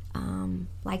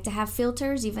like to have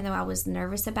filters, even though I was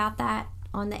nervous about that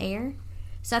on the air.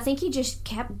 So I think he just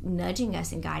kept nudging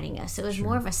us and guiding us. So it was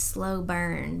more of a slow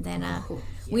burn than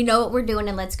we know what we're doing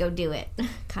and let's go do it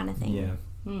kind of thing. Yeah.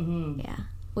 Yeah.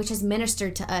 Which has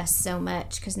ministered to us so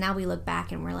much, because now we look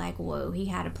back and we're like, whoa, he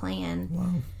had a plan.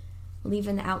 Wow.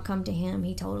 Leaving the outcome to him,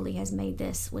 he totally has made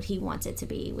this what he wants it to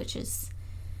be, which is,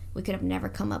 we could have never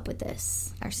come up with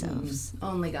this ourselves.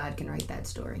 Only God can write that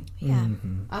story. Yeah.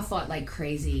 I fought like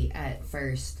crazy at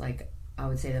first. Like, I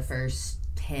would say the first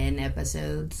 10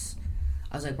 episodes,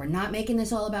 I was like, we're not making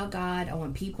this all about God. I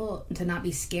want people to not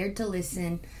be scared to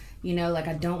listen. You know, like,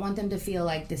 I don't want them to feel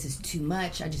like this is too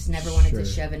much. I just never wanted to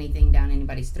shove anything down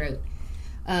anybody's throat.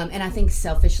 And I think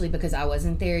selfishly, because I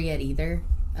wasn't there yet either.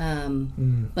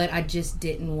 But I just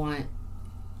didn't want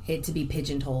it to be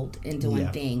pigeonholed into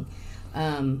one thing.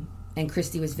 And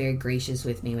Christy was very gracious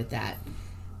with me with that.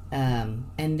 And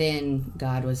then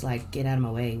God was like, get out of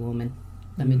my way, woman.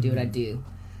 Let me do what I do.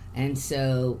 And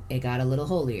so it got a little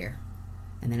holier.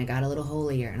 And then it got a little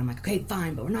holier. And I'm like, okay,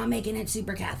 fine, but we're not making it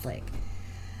super Catholic.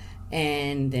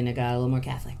 And then it got a little more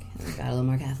Catholic. And it got a little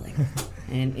more Catholic.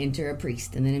 And enter a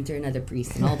priest. And then enter another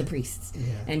priest. And all the priests.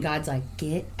 Yeah. And God's like,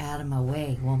 get out of my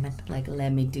way, woman. Like,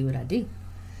 let me do what I do.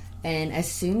 And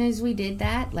as soon as we did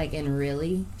that, like, and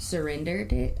really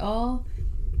surrendered it all,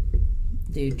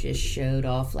 dude just showed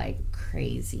off like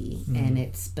crazy. And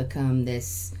it's become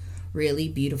this really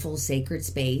beautiful, sacred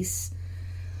space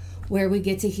where we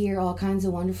get to hear all kinds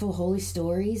of wonderful, holy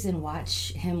stories and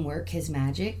watch him work his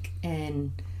magic.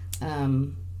 And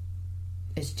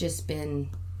it's just been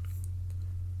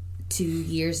 2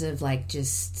 years of like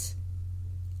just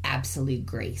absolute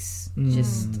grace.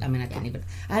 Just, I mean, I can't even.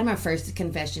 I had my first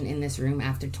confession in this room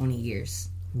after 20 years.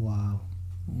 Wow.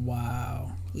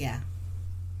 Yeah.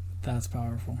 That's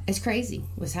powerful. It's crazy.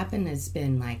 What's happened has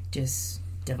been like just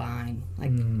divine.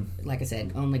 Like I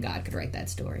said, only God could write that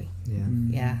story. Yeah.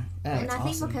 Yeah. Oh, And it's I think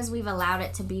awesome. because we've allowed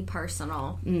it to be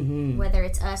personal, Mm-hmm. whether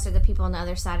it's us or the people on the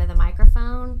other side of the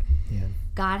microphone, Yeah.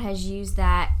 God has used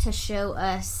that to show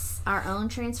us our own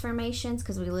transformations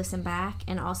because we listen back,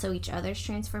 and also each other's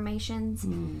transformations.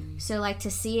 So like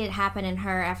to see it happen in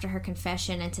her after her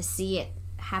confession, and to see it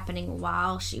happening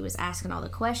while she was asking all the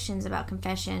questions about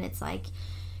confession, it's like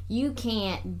you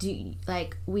can't do,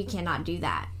 like, we cannot do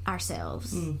that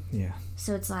ourselves. Yeah.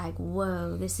 So it's like,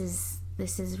 whoa, this is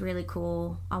really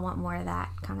cool. I want more of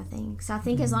that kind of thing. So I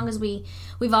think as long as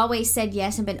we've always said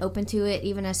yes and been open to it,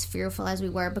 even as fearful as we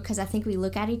were, because I think we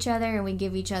look at each other and we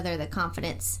give each other the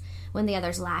confidence when the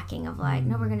other's lacking of like,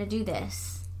 no, we're going to do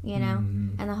this, you know?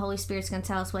 And the Holy Spirit's going to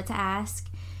tell us what to ask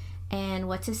and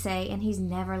what to say, and he's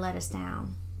never let us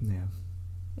down. Yeah.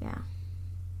 Yeah.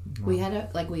 We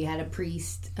had a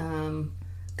priest come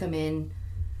in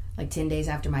like 10 days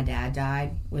after my dad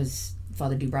died. Was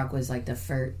Father Dubrock was like the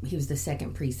first. He was the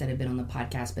second priest that had been on the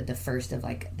podcast, but the first of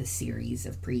like the series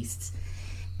of priests.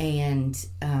 And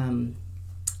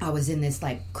I was in this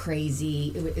like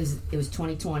crazy. It was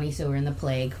 2020, so we're in the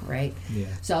plague, right? Yeah.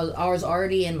 So I was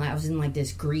already in like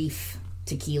this grief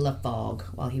tequila fog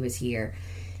while he was here,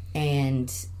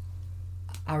 and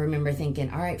I remember thinking,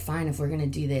 all right, fine, if we're going to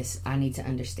do this, I need to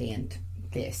understand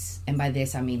this. And by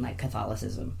this, I mean like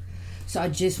Catholicism. So I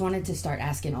just wanted to start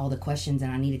asking all the questions that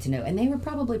I needed to know. And they were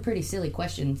probably pretty silly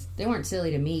questions. They weren't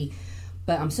silly to me,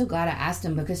 but I'm so glad I asked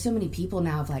them, because so many people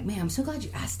now have like, man, I'm so glad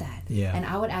you asked that. Yeah. And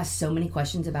I would ask so many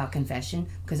questions about confession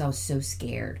because I was so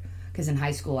scared. Because in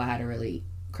high school, I had a really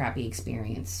crappy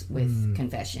experience with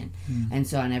confession. And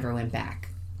so I never went back.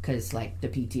 Because, like, the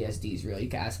PTSD is real. You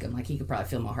can ask him. Like, he could probably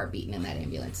feel my heart beating in that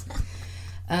ambulance.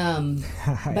 But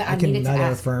I can needed to neither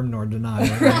ask. affirm nor deny.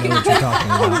 I know what you're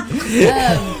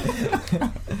talking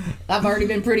about. I've already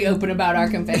been pretty open about our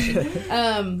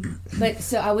confession. But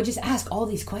so I would just ask all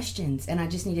these questions, and I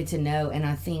just needed to know. And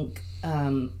I think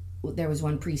there was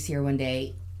one priest here one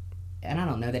day, and I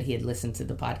don't know that he had listened to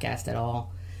the podcast at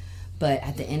all. But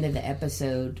at the end of the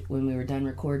episode, when we were done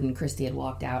recording, Christy had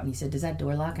walked out, and he said, does that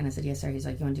door lock? And I said, yes, sir. He's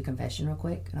like, you want to do confession real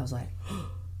quick? And I was like,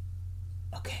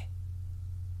 okay.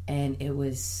 And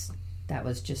that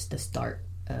was just the start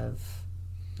of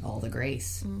all the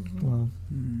grace. Well,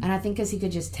 And I think because he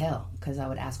could just tell, because I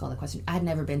would ask all the questions. I'd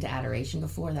never been to adoration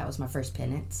before. That was my first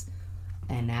penance.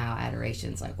 And now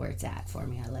adoration's like where it's at for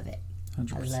me. I love it.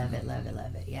 100%. I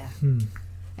love it, yeah.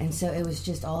 And so it was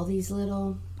just all these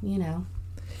little,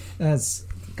 that's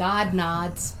God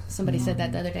nods. Somebody said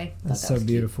that the other day. That's Thought that so was cute.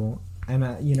 beautiful. And,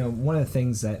 one of the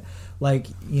things that, like,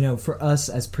 for us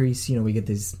as priests, we get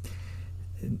these,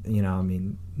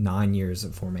 9 years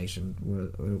of formation,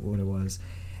 what it was.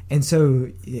 And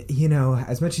so,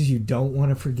 as much as you don't want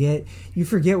to forget, you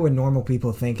forget what normal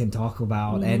people think and talk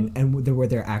about and where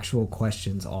their actual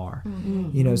questions are.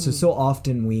 So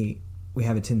often we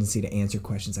have a tendency to answer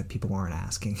questions that people aren't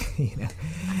asking,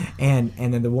 and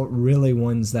then the really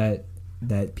ones that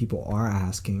people are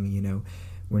asking,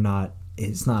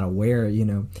 it's not aware,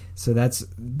 so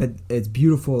but it's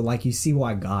beautiful. Like, you see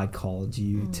why God called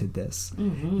you to this,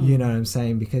 you know what I'm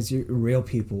saying? Because you're real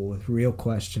people with real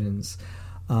questions,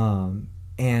 and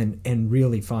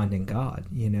really finding God,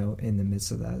 in the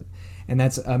midst of that. And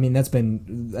that's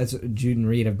Jude and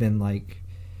Reed have been like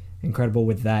incredible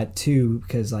with that too,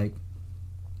 because like,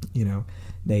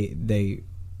 they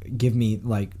give me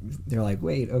like, they're like,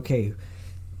 wait, okay,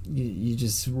 you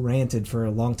just ranted for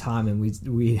a long time, and we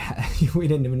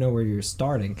didn't even know where you were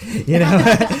starting,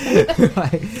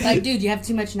 like, dude, you have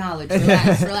too much knowledge.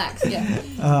 Relax, yeah.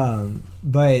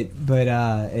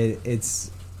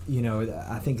 It's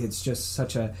I think it's just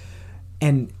such a,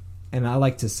 and I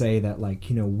like to say that, like,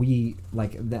 we,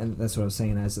 like, that's what I was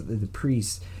saying, as the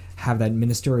priests have that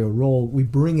ministerial role, we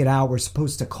bring it out, we're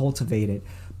supposed to cultivate it,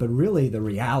 but really the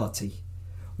reality,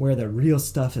 where the real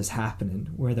stuff is happening,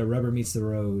 where the rubber meets the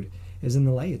road, is in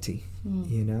the laity.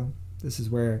 You know, this is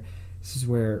where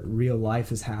real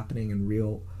life is happening and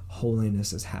real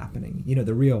holiness is happening. You know,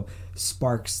 the real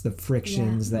sparks, the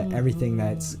frictions, that everything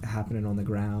that's happening on the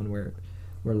ground, where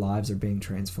lives are being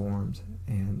transformed.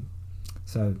 And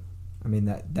so, I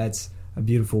mean, that's a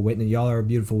beautiful witness. Y'all are a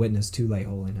beautiful witness to lay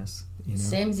holiness. You know?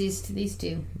 Samesies to these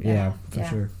two. Yeah, for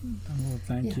sure. Well,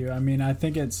 thank you. I mean, I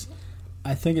think it's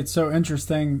so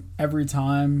interesting every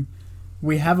time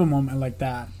we have a moment like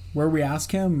that where we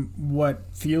ask him what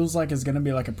feels like is going to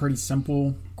be like a pretty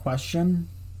simple question,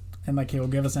 and like he'll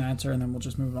give us an answer and then we'll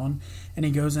just move on. And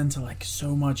he goes into like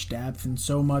so much depth and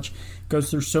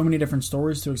goes through so many different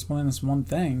stories to explain this one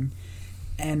thing.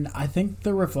 And I think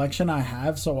the reflection I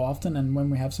have so often, and when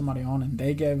we have somebody on and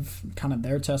they give kind of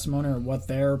their testimony or what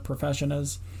their profession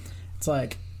is, it's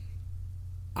like,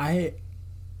 I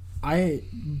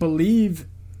believe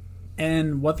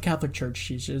in what the Catholic Church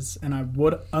teaches, and I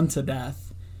would unto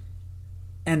death.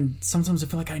 And sometimes I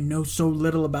feel like I know so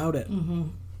little about it.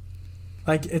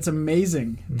 Like, it's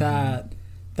amazing that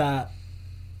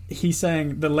he's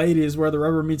saying the laity is where the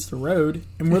rubber meets the road,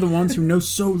 and we're the ones who know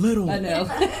so little. I know.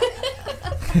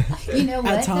 You know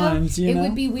what? At times, though? you know? It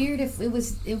would be weird if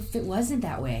it wasn't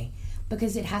that way,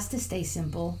 because it has to stay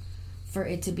simple for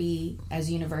it to be as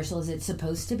universal as it's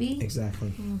supposed to be.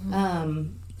 Exactly.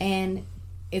 And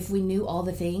if we knew all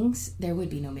the things, there would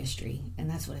be no mystery, and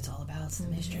that's what it's all about. It's the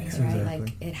mysteries, right? Exactly.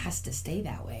 Like, it has to stay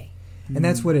that way. And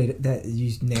that's what that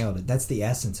you nailed it. That's the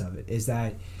essence of it, is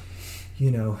that,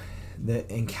 you know, the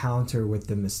encounter with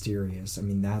the mysterious. I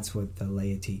mean, that's what the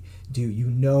laity do. You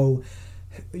know,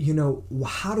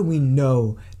 how do we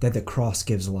know that the cross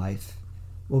gives life?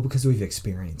 Well, because we've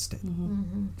experienced it.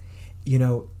 You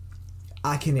know,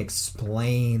 I can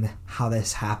explain how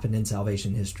this happened in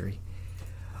salvation history,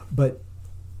 but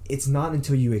it's not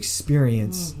until you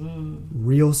experience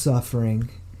real suffering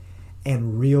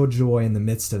and real joy in the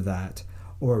midst of that,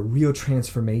 or real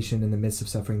transformation in the midst of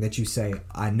suffering, that you say,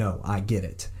 I know, I get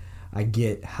it. I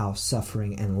get how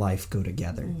suffering and life go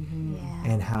together,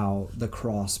 and how the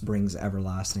cross brings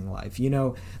everlasting life. You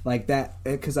know, like that,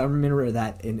 because I remember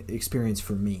that experience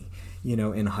for me, you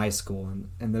know, in high school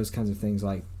and those kinds of things,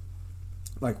 like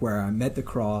where I met the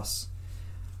cross,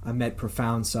 I met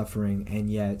profound suffering,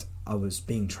 and yet I was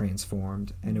being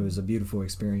transformed, and it was a beautiful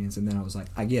experience. And then I was like,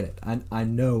 I get it. I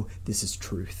know this is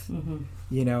truth.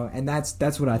 You know, and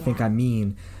that's what I think I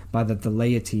mean by the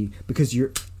laity, because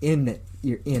you're in it,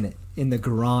 in the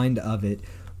grind of it,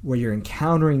 where you're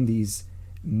encountering these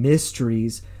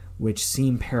mysteries which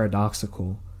seem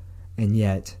paradoxical and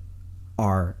yet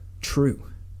are true.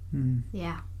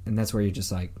 Yeah. And that's where you're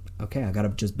just like, okay, I gotta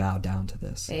just bow down to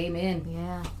this. Amen.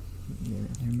 Yeah.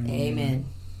 Amen.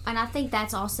 And I think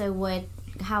that's also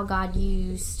how God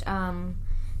used,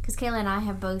 because Kayla and I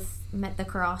have both met the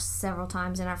cross several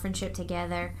times in our friendship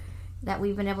together, that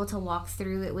we've been able to walk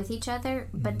through it with each other.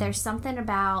 But there's something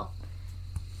about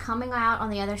coming out on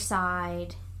the other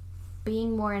side,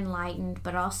 being more enlightened,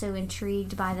 but also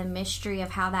intrigued by the mystery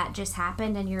of how that just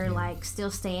happened, and you're like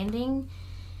still standing,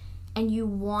 and you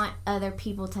want other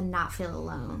people to not feel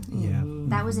alone.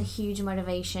 That was a huge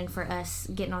motivation for us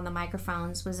getting on the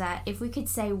microphones, was that if we could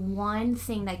say one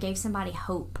thing that gave somebody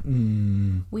hope,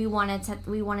 we wanted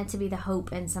to be the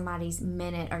hope in somebody's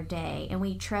minute or day, and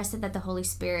we trusted that the Holy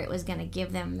Spirit was going to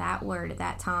give them that word at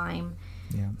that time,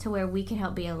 to where we could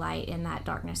help be a light in that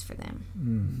darkness for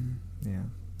them.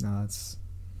 No, it's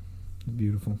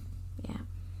beautiful.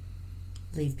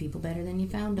 Leave people better than you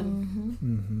found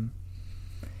them.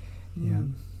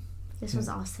 This was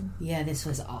awesome. Yeah, this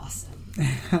was awesome.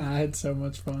 I had so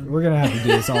much fun. We're gonna have to do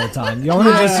this all the time. Y'all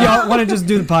want to just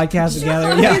do the podcast together?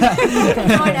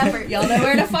 Y'all know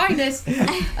where to find us.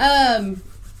 This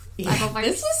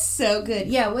was so good.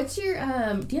 Yeah, what's your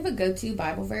do you have a go-to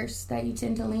Bible verse that you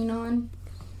tend to lean on?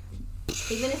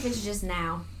 Even if it's just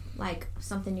now, like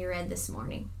something you read this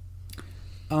morning.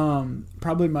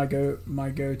 Probably my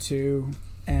go-to,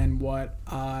 and what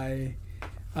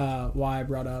why I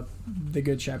brought up the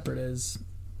Good Shepherd is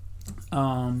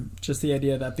just the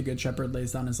idea that the Good Shepherd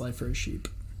lays down his life for his sheep.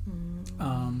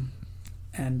 And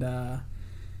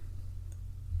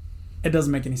it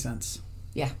doesn't make any sense.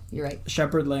 Yeah, you're right.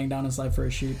 Shepherd laying down his life for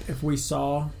his sheep. If we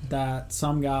saw that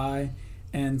some guy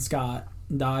in Scott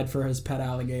died for his pet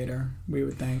alligator, we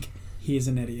would think he's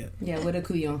an idiot. Yeah, what a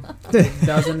couillon.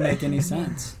 Doesn't make any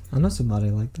sense. I know somebody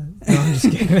like that. No, I'm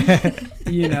just kidding.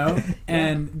 You know?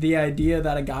 And the idea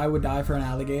that a guy would die for an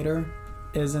alligator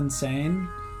is insane.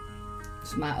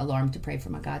 It's my alarm to pray for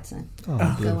my godson. Oh,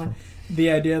 Go beautiful. on.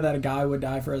 The idea that a guy would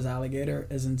die for his alligator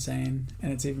is insane,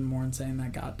 and it's even more insane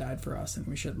that God died for us, and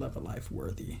we should live a life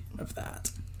worthy of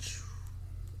that.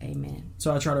 Amen.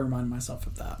 So I try to remind myself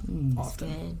of that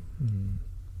often.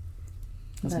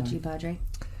 What about you, Padre?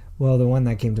 Well, the one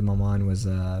that came to my mind was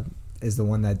is the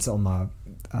one that's on my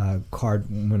card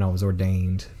when I was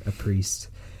ordained a priest,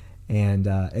 and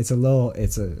it's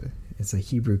a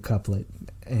Hebrew couplet,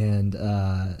 and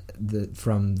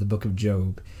from the book of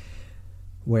Job,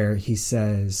 where he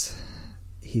says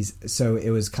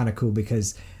it was kind of cool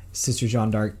because Sister Jeanne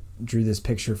d'Arc drew this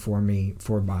picture for me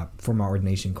for my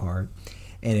ordination card,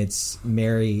 and it's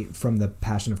Mary from the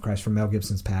Passion of Christ, from Mel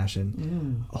Gibson's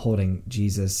Passion, holding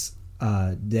Jesus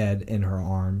dead in her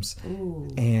arms. Ooh.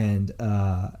 And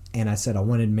I said I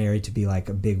wanted Mary to be like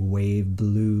a big wave,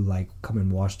 blue, like come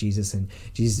and wash Jesus, and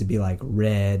Jesus to be like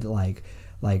red, like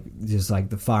just like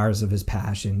the fires of his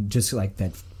passion, just like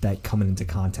that coming into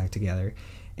contact together.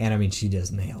 And I mean, she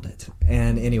just nailed it.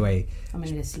 And anyway, I'm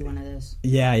gonna need to see one of those.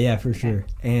 Yeah, for sure.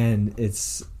 And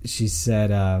she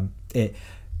said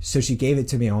so she gave it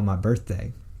to me on my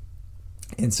birthday,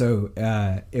 and so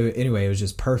it was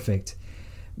just perfect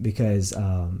because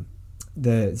the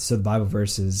Bible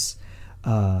verse is,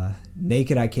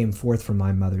 naked I came forth from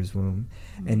my mother's womb,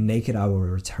 and naked I will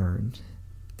return.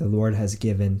 The Lord has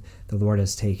given, the Lord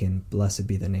has taken, blessed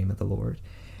be the name of the Lord.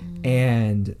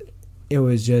 And it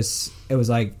was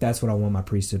like, that's what I want my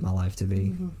priesthood in my life to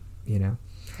be, you know.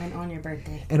 And on your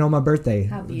birthday. And on my birthday,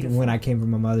 How beautiful. when I came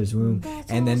from my mother's womb. That's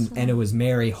and awesome. then it was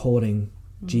Mary holding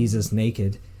Jesus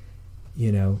naked,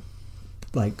 you know,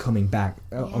 like coming back,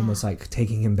 almost like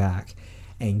taking him back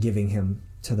and giving him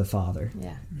to the Father.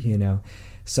 Yeah. You know.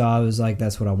 So I was like,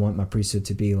 that's what I want my priesthood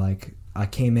to be. Like, I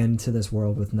came into this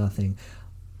world with nothing.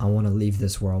 I want to leave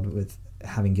this world with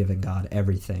having given God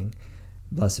everything.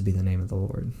 Blessed be the name of the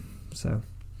Lord. So.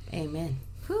 Amen.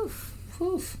 Whew.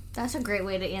 That's a great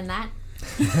way to end that.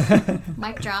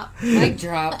 Mic drop. Mic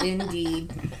drop,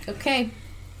 indeed. Okay.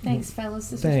 Thanks,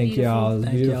 fellas. This Thank was beautiful. y'all. It was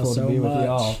beautiful y'all so to be with much.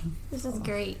 y'all. This is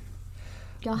great.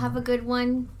 Y'all have a good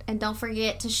one. And don't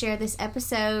forget to share this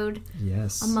episode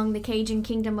Yes. among the Cajun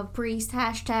Kingdom of Priests.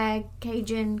 #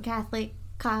 Cajun Catholic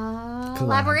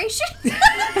collaboration. So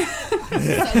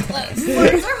close.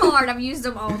 Words are hard. I've used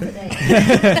them all today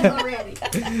already.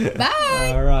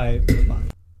 Bye. All right. Bye.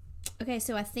 Okay,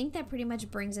 so I think that pretty much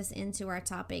brings us into our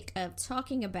topic of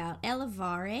talking about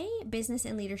Elevare, business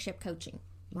and leadership coaching.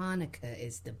 Monica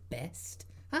is the best.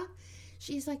 Huh?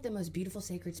 She's like the most beautiful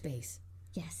sacred space.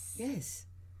 Yes. Yes.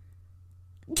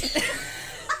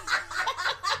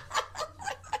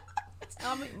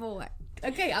 Tell me more.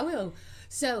 Okay, I will.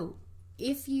 So,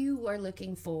 if you are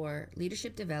looking for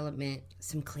leadership development,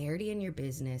 some clarity in your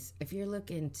business, if you're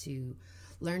looking to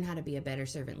learn how to be a better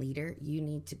servant leader, you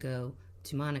need to go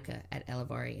to Monica at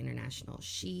Elevare International.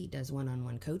 She does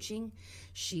one-on-one coaching.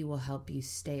 She will help you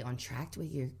stay on track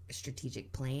with your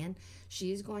strategic plan.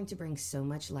 She is going to bring so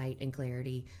much light and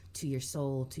clarity to your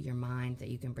soul, to your mind, that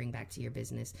you can bring back to your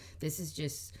business. This is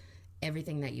just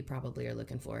everything that you probably are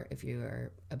looking for if you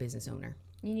are a business owner.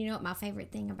 And you know what my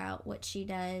favorite thing about what she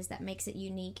does that makes it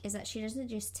unique is that she doesn't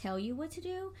just tell you what to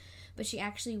do, but she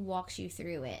actually walks you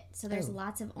through it. So there's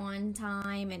lots of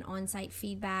on-time and on-site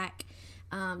feedback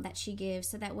that she gives,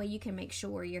 so that way you can make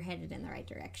sure you're headed in the right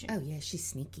direction. Oh, yeah, she's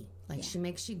sneaky. Like, she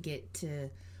makes you get to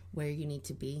where you need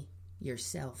to be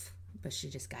yourself, but she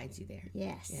just guides you there.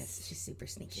 Yes. Yes, she's super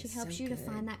sneaky. She It's helps so you to good.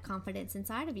 find that confidence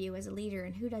inside of you as a leader,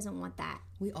 and who doesn't want that?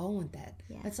 We all want that.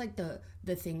 Yeah. That's like the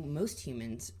thing most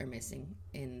humans are missing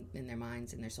in their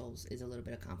minds and their souls is a little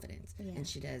bit of confidence. Yeah. And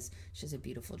she does a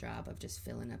beautiful job of just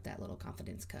filling up that little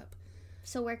confidence cup.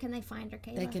 So where can they find her,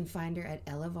 Kayla? They can find her at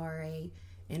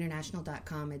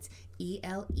elevareinternational.com. It's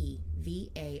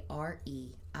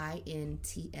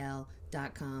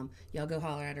ELEVAREINTL.com. Y'all go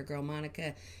holler at her girl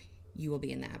Monica. You will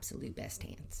be in the absolute best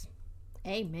hands.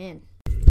 Amen.